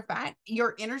matter of fact,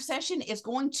 your intercession is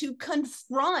going to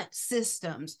confront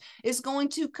systems. It's going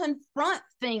to confront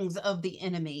things of the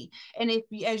enemy. And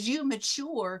as you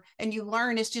mature and you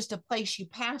learn it's just a place you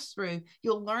pass through,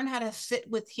 you'll learn how to sit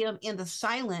with him in the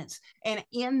silence. And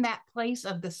in that place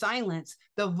of the silence,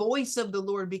 the voice of the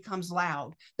Lord becomes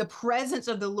loud. The presence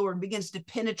of the Lord begins to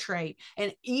penetrate.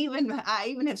 And I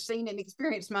even have seen and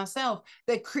experienced myself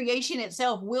that creation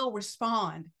itself will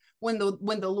respond when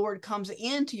the Lord comes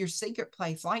into your secret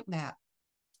place like that.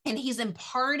 And he's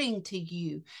imparting to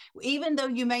you, even though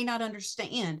you may not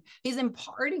understand, he's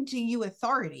imparting to you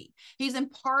authority. He's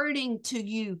imparting to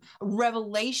you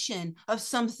revelation of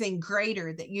something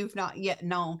greater that you've not yet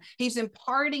known. He's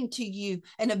imparting to you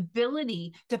an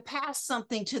ability to pass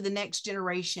something to the next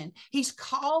generation. He's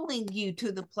calling you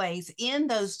to the place in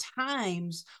those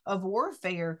times of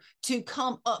warfare to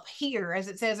come up here, as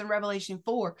it says in Revelation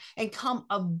 4, and come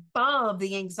above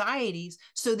the anxieties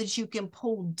so that you can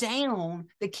pull down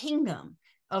the kingdom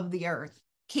of the earth,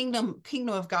 kingdom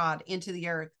of God into the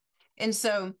earth. And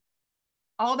so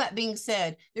all that being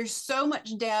said, there's so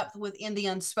much depth within the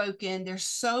unspoken. There's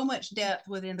so much depth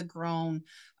within the groan.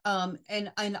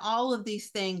 And all of these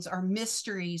things are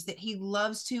mysteries that he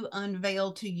loves to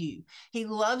unveil to you. He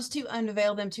loves to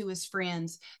unveil them to his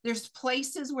friends. There's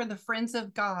places where the friends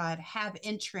of God have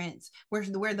entrance, where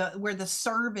the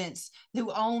servants who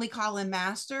only call him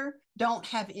master don't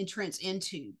have entrance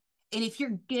into. And if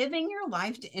you're giving your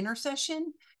life to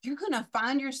intercession, you're going to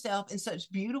find yourself in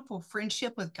such beautiful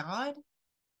friendship with God.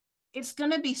 It's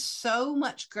going to be so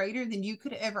much greater than you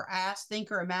could ever ask,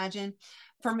 think, or imagine.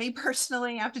 For me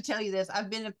personally, I have to tell you this. I've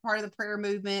been a part of the prayer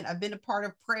movement. I've been a part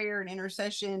of prayer and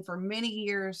intercession for many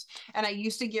years. And I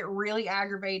used to get really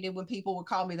aggravated when people would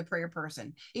call me the prayer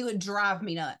person. It would drive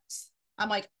me nuts. I'm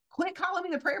like, quit calling me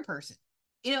the prayer person.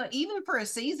 Even for a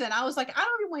season, I was like, I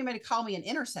don't even want anybody to call me an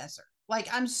intercessor. Like,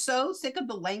 I'm so sick of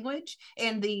the language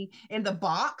and the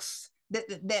box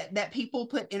that people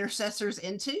put intercessors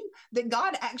into, that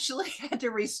God actually had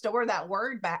to restore that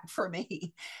word back for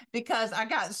me because I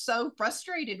got so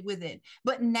frustrated with it.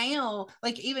 But now,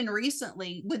 like even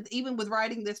recently, with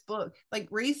writing this book, like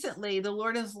recently, the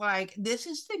Lord is like, this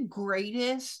is the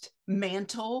greatest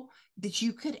mantle that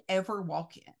you could ever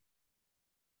walk in.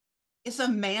 It's a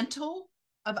mantle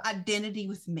of identity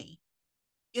with me.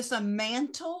 It's a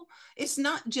mantle. It's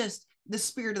not just the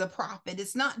spirit of the prophet.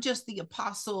 It's not just the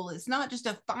apostle. It's not just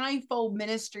a fivefold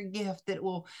ministry gift that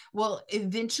will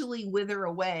eventually wither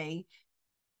away.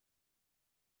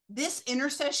 This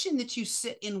intercession that you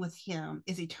sit in with him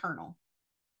is eternal.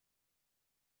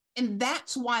 And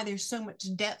that's why there's so much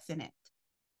depth in it.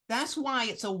 That's why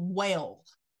it's a well.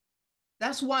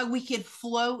 That's why we can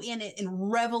flow in it and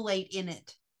revelate in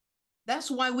it.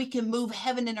 That's why we can move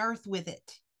heaven and earth with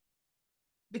it.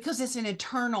 Because it's an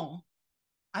eternal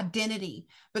identity,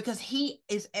 because he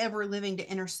is ever living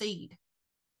to intercede.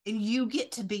 And you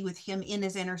get to be with him in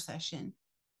his intercession.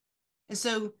 And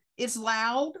so it's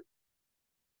loud,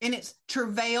 and it's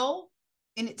travail,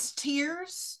 and it's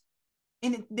tears,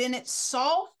 and then it's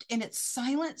soft, and it's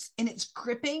silence, and it's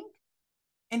gripping,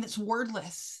 and it's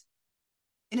wordless,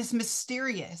 and it's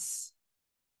mysterious.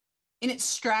 in its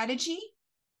strategy.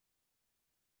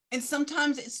 And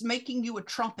sometimes it's making you a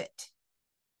trumpet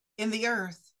in the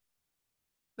earth,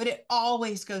 but it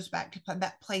always goes back to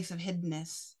that place of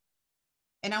hiddenness.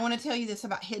 And I want to tell you this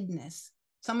about hiddenness.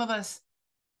 Some of us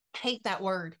hate that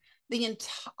word.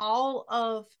 All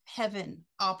of heaven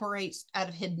operates out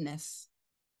of hiddenness.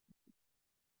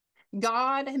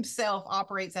 God himself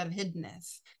operates out of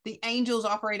hiddenness. The angels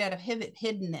operate out of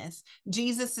hiddenness.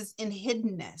 Jesus is in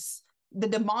hiddenness. The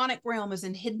demonic realm is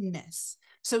in hiddenness.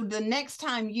 So the next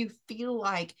time you feel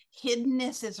like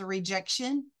hiddenness is a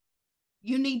rejection,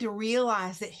 you need to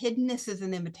realize that hiddenness is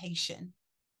an invitation,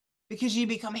 because you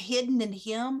become hidden in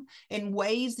him in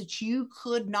ways that you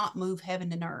could not move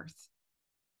heaven and earth.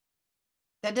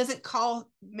 That doesn't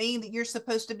mean that you're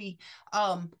supposed to be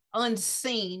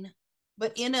unseen,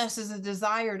 but in us is a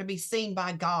desire to be seen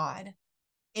by God.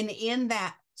 And in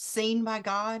that seen by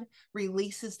God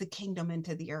releases the kingdom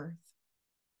into the earth.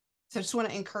 So I just want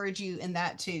to encourage you in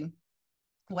that too.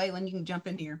 Waylon, you can jump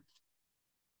in here.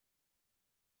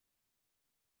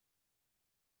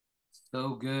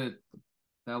 So good.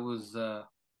 That was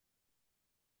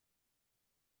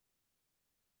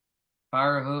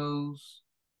fire hose,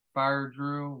 fire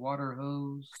drill, water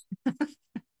hose,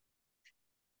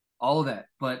 all of that.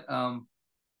 But I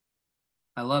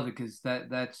love it because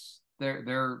that's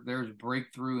there's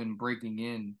breakthrough and breaking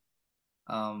in.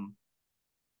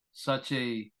 Such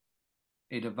a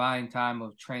divine time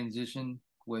of transition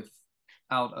with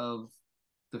out of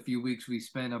the few weeks we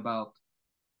spent about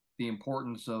the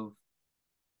importance of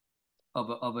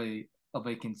a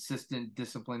consistent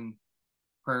disciplined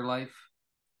prayer life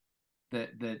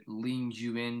that leans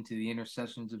you into the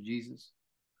intercessions of Jesus.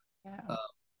 Yeah.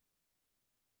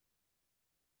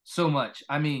 So much.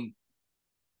 I mean,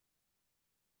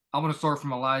 I want to start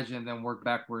from Elijah and then work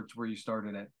backwards where you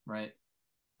started at, right?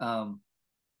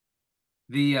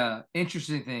 The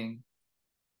interesting thing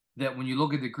that when you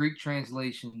look at the Greek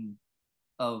translation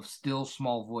of still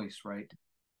small voice, right?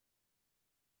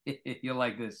 You're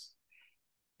like this.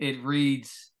 It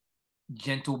reads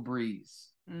gentle breeze.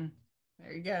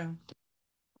 There you go.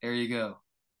 There you go.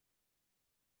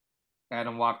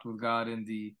 Adam walked with God in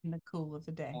the cool of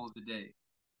the day. Cool of the day.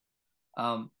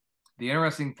 The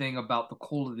interesting thing about the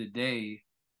cool of the day,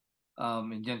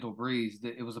 in gentle breeze,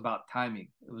 that it was about timing.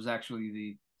 It was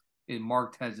actually it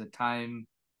marked as a time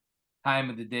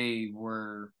of the day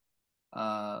where,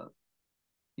 if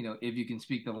you can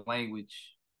speak the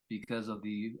language because of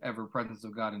the ever presence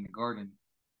of God in the garden,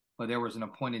 but there was an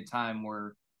appointed time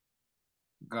where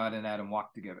God and Adam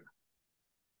walked together.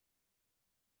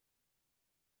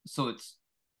 So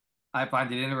I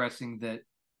find it interesting that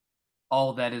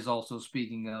all that is also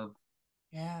speaking of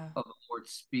the Lord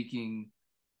speaking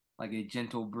like a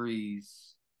gentle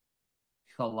breeze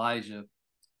to Elijah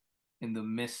in the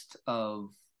midst of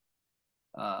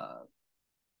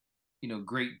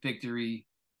great victory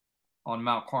on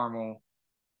Mount Carmel,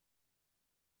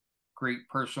 great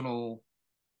personal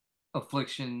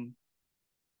affliction.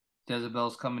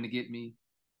 Jezebel's coming to get me.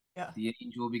 Yeah. The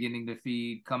angel beginning to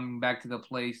feed, coming back to the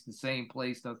same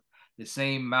place, the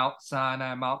same Mount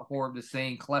Sinai, Mount Horeb, the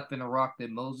same cleft in the rock that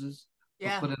Moses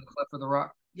was put in the cleft of the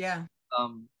rock. Yeah.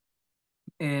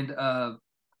 And the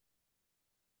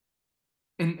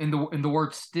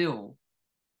word still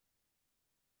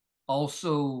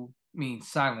also means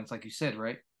silence, like you said,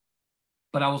 right?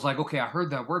 But I was like, okay, I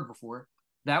heard that word before.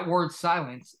 That word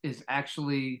silence is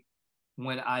actually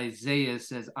when Isaiah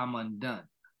says, I'm undone.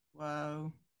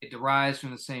 Wow. It derives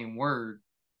from the same word,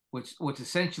 which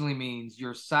essentially means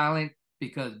you're silent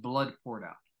because blood poured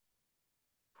out.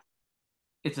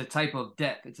 It's a type of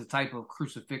death. It's a type of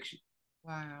crucifixion.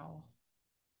 Wow.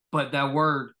 But that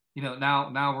word,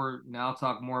 now I'll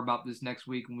talk more about this next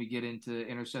week when we get into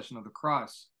intercession of the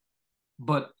cross.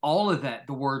 But all of that,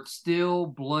 the word still,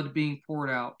 blood being poured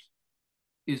out,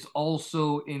 is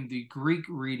also in the Greek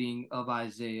reading of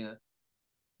Isaiah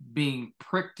being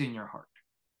pricked in your heart.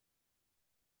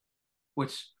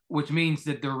 Which means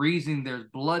that the reason there's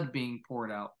blood being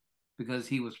poured out because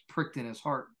he was pricked in his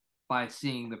heart by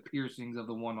seeing the piercings of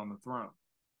the one on the throne.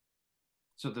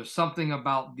 So there's something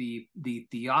about the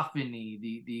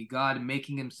theophany, the God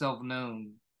making himself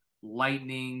known,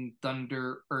 lightning,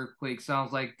 thunder, earthquake,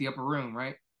 sounds like the upper room,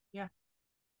 right? Yeah.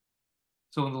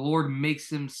 So when the Lord makes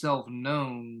himself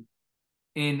known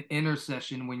in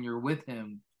intercession when you're with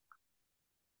him,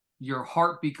 your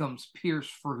heart becomes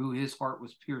pierced for who his heart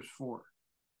was pierced for.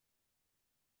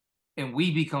 And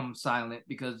we become silent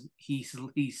because he's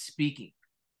speaking.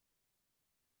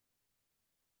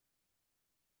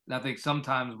 And I think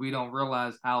sometimes we don't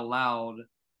realize how loud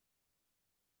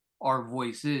our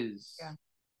voice is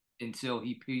until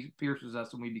he pierces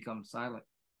us and we become silent.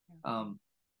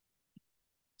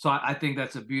 So I think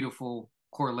that's a beautiful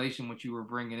correlation what you were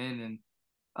bringing in.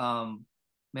 And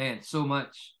man, so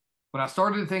much. When I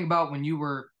started to think about when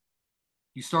you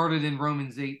started in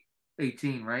Romans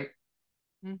 8:18, right?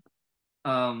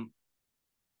 Mm-hmm.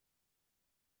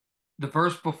 The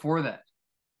verse before that.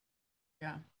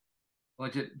 Yeah. Well,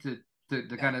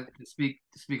 to kind of speak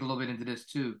a little bit into this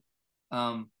too.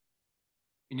 And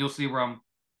you'll see where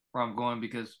I'm going,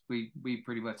 because we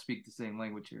pretty much speak the same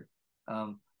language here.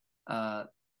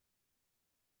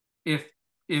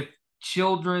 If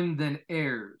children, then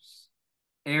heirs,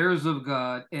 heirs of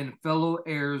God, and fellow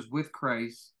heirs with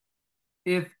Christ,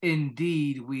 if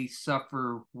indeed we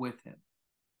suffer with him.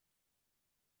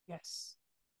 Yes.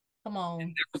 Come on.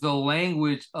 There's the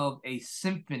language of a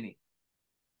symphony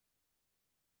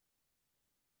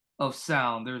of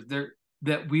sound. There's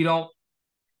that we don't,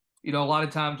 a lot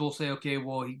of times we'll say, okay,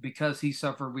 well, because he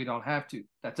suffered, we don't have to.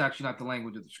 That's actually not the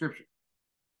language of the scripture.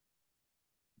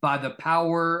 By the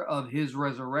power of his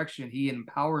resurrection, he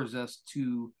empowers us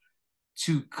to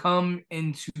come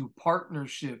into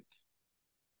partnership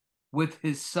with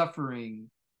his suffering,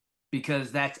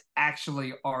 because that's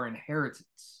actually our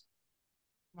inheritance.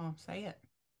 Well, say it.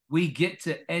 We get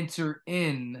to enter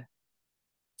in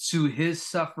to his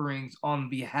sufferings on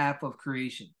behalf of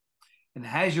creation. And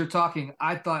as you're talking,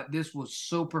 I thought this was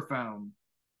so profound.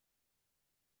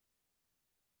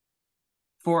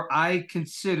 For I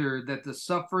consider that the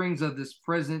sufferings of this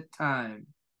present time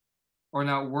are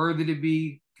not worthy to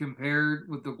be compared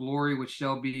with the glory which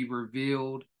shall be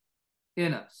revealed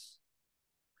in us.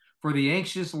 For the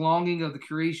anxious longing of the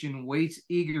creation waits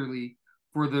eagerly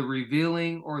for the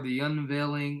revealing or the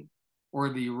unveiling or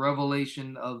the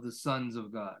revelation of the sons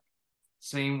of God.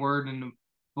 Same word in the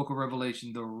book of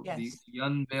Revelation, the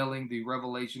unveiling, the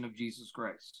revelation of Jesus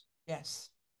Christ. Yes.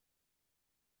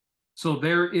 So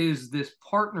there is this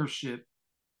partnership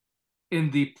in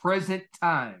the present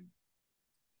time,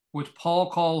 which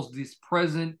Paul calls this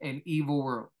present and evil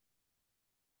world,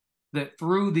 that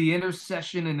through the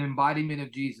intercession and embodiment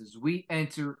of Jesus, we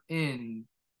enter in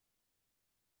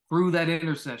through that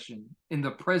intercession in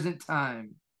the present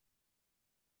time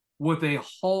with a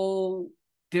whole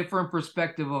different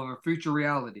perspective of a future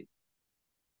reality.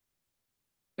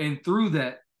 And through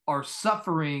that, our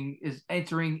suffering is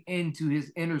entering into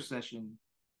his intercession,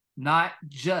 not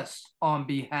just on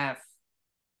behalf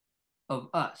of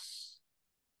us,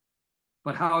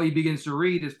 but how he begins to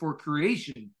read is, for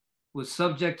creation was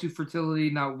subject to fertility,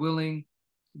 not willingly,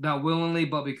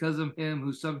 but because of him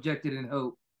who subjected in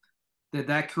hope,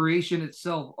 that creation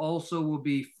itself also will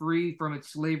be free from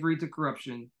its slavery to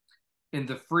corruption, in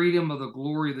the freedom of the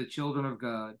glory of the children of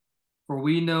God. For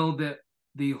we know that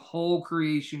the whole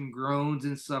creation groans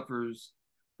and suffers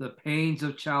the pains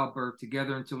of childbirth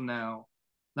together until now.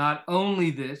 Not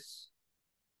only this,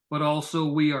 but also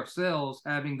we ourselves,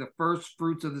 having the first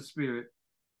fruits of the Spirit,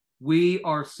 we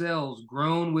ourselves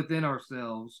groan within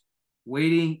ourselves,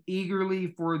 waiting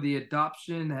eagerly for the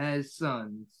adoption as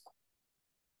sons,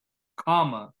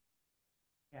 the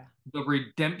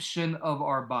redemption of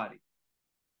our body.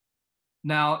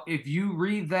 Now, if you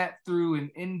read that through an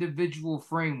individual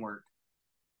framework,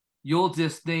 you'll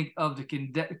just think of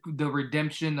the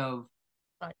redemption of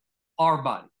our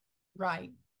body. Right.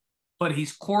 But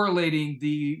he's correlating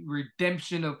the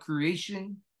redemption of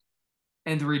creation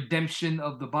and the redemption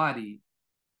of the body,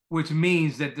 which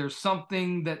means that there's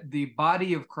something that the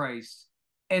body of Christ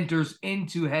enters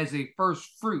into as a first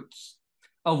fruits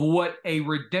of what a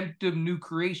redemptive new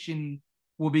creation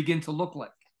will begin to look like.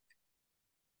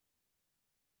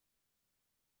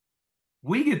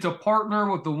 We get to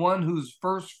partner with the one who's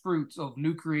first fruits of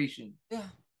new creation. Yeah.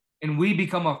 And we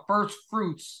become a first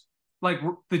fruits. Like,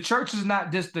 the church is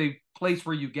not just a place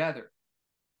where you gather.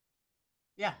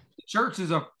 Yeah. The church is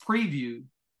a preview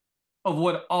of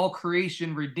what all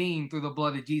creation redeemed through the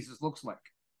blood of Jesus looks like.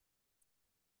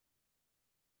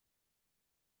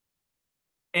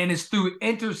 And it's through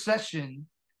intercession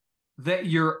that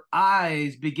your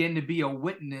eyes begin to be a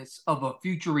witness of a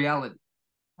future reality.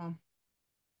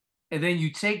 And then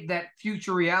you take that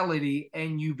future reality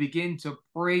and you begin to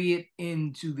pray it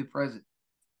into the present.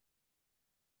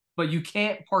 But you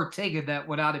can't partake of that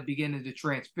without it beginning to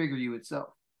transfigure you itself.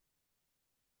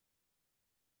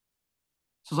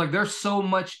 So it's like there's so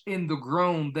much in the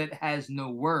groan that has no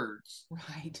words.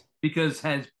 Right. Because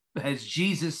as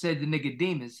Jesus said to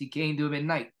Nicodemus, he came to him at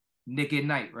night, Nick at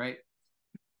night, right?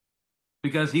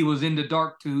 Because he was in the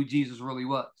dark to who Jesus really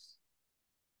was.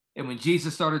 And when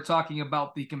Jesus started talking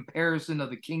about the comparison of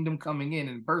the kingdom coming in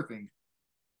and birthing,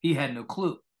 he had no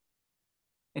clue.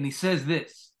 And he says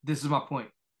this is my point.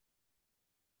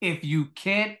 if you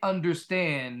can't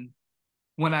understand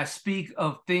when I speak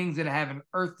of things that have an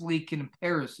earthly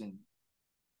comparison,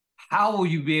 how will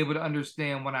you be able to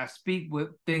understand when I speak with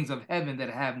things of heaven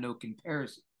that have no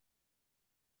comparison?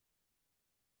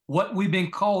 What we've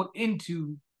been called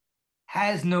into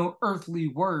has no earthly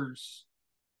words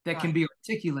that can be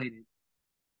articulated,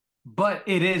 but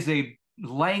it is a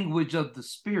language of the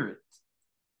Spirit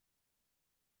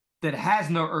that has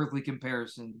no earthly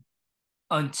comparison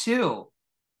until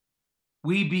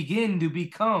we begin to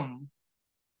become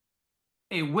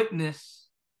a witness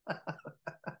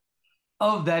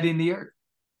of that in the earth.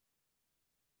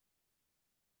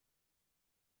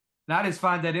 And I just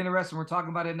find that interesting. We're talking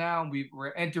about it now, and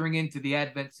we're entering into the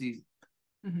Advent season.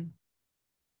 Mm-hmm.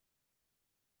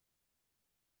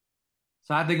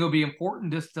 So I think it'll be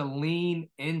important just to lean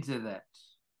into that.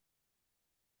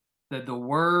 That the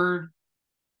word,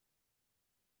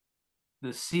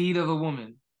 the seed of the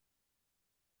woman,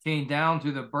 came down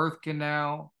through the birth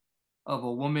canal of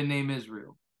a woman named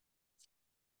Israel,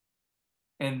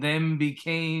 and then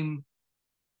became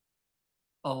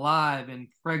alive and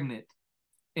pregnant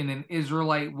in an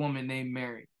Israelite woman named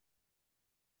Mary,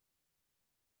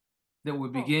 that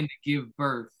would begin to give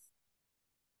birth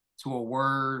to a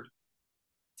word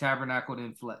tabernacled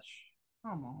in flesh.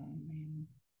 Come on, man.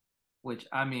 Which,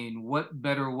 I mean, what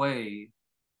better way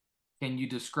can you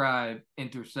describe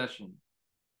intercession?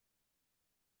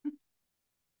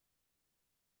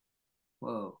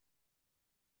 Whoa.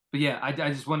 But yeah, I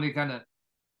just wanted to kind of,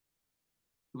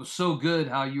 it was so good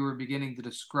how you were beginning to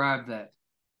describe that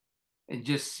and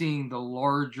just seeing the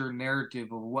larger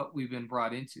narrative of what we've been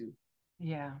brought into.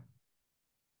 Yeah.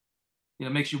 You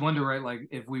know, it makes you wonder, right? Like,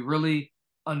 if we really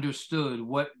understood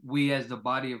what we as the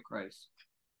body of Christ,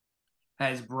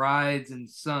 as brides and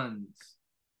sons,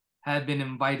 have been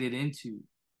invited into,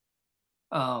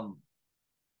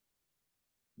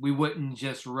 we wouldn't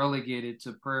just relegate it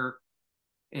to prayer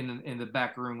in the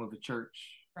back room of a church.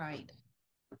 Right.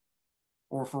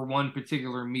 Or for one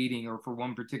particular meeting or for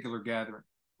one particular gathering.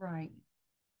 Right.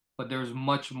 But there's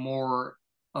much more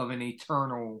of an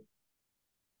eternal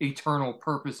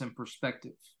purpose and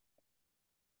perspective.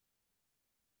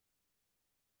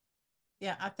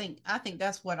 Yeah, I think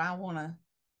that's what I want to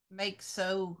make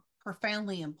so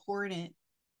profoundly important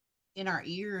in our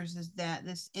ears, is that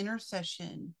this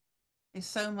intercession is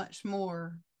so much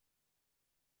more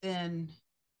than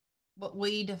what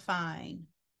we define,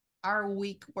 our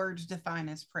weak words define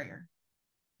as prayer.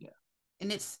 Yeah.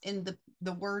 And it's in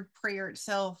the word prayer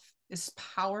itself is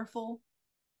powerful,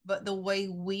 but the way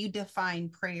we define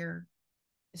prayer,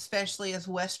 especially as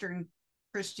Western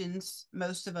Christians,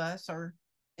 most of us are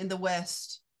in the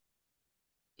West,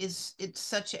 it's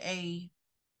such a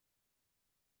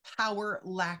power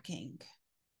lacking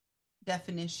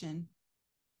definition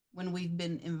when we've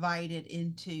been invited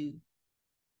into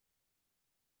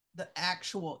the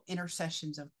actual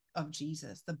intercessions of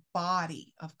Jesus, the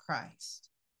body of Christ.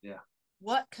 Yeah.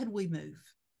 What could we move?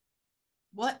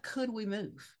 What could we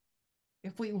move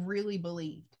if we really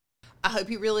believed? I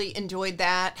hope you really enjoyed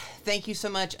that. Thank you so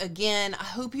much. Again, I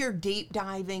hope you're deep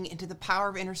diving into the power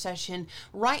of intercession.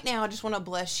 Right now, I just want to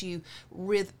bless you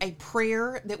with a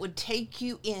prayer that would take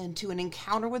you into an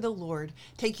encounter with the Lord,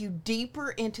 take you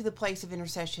deeper into the place of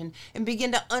intercession, and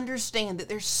begin to understand that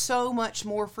there's so much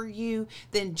more for you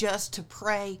than just to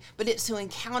pray, but it's to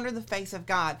encounter the face of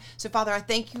God. So, Father, I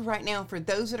thank you right now for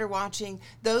those that are watching,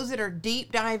 those that are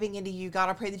deep diving into you. God,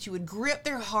 I pray that you would grip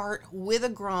their heart with a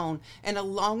groan and a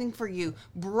longing for you.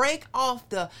 Break off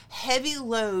the heavy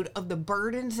load of the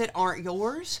burdens that aren't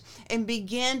yours and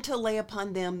begin to lay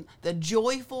upon them the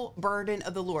joyful burden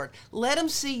of the Lord. Let them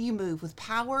see you move with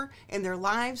power in their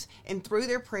lives and through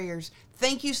their prayers.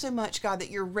 Thank you so much, God,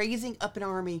 that you're raising up an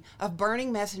army of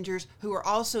burning messengers who are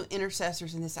also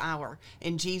intercessors in this hour.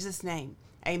 In Jesus' name,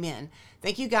 amen.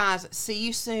 Thank you, guys. See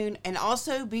you soon. And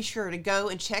also be sure to go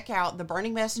and check out the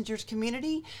Burning Messengers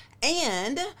community.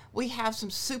 And we have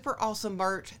some super awesome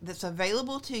merch that's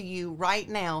available to you right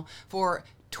now for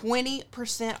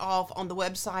 20% off on the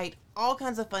website. All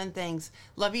kinds of fun things.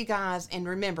 Love you guys. And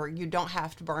remember, you don't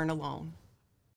have to burn alone.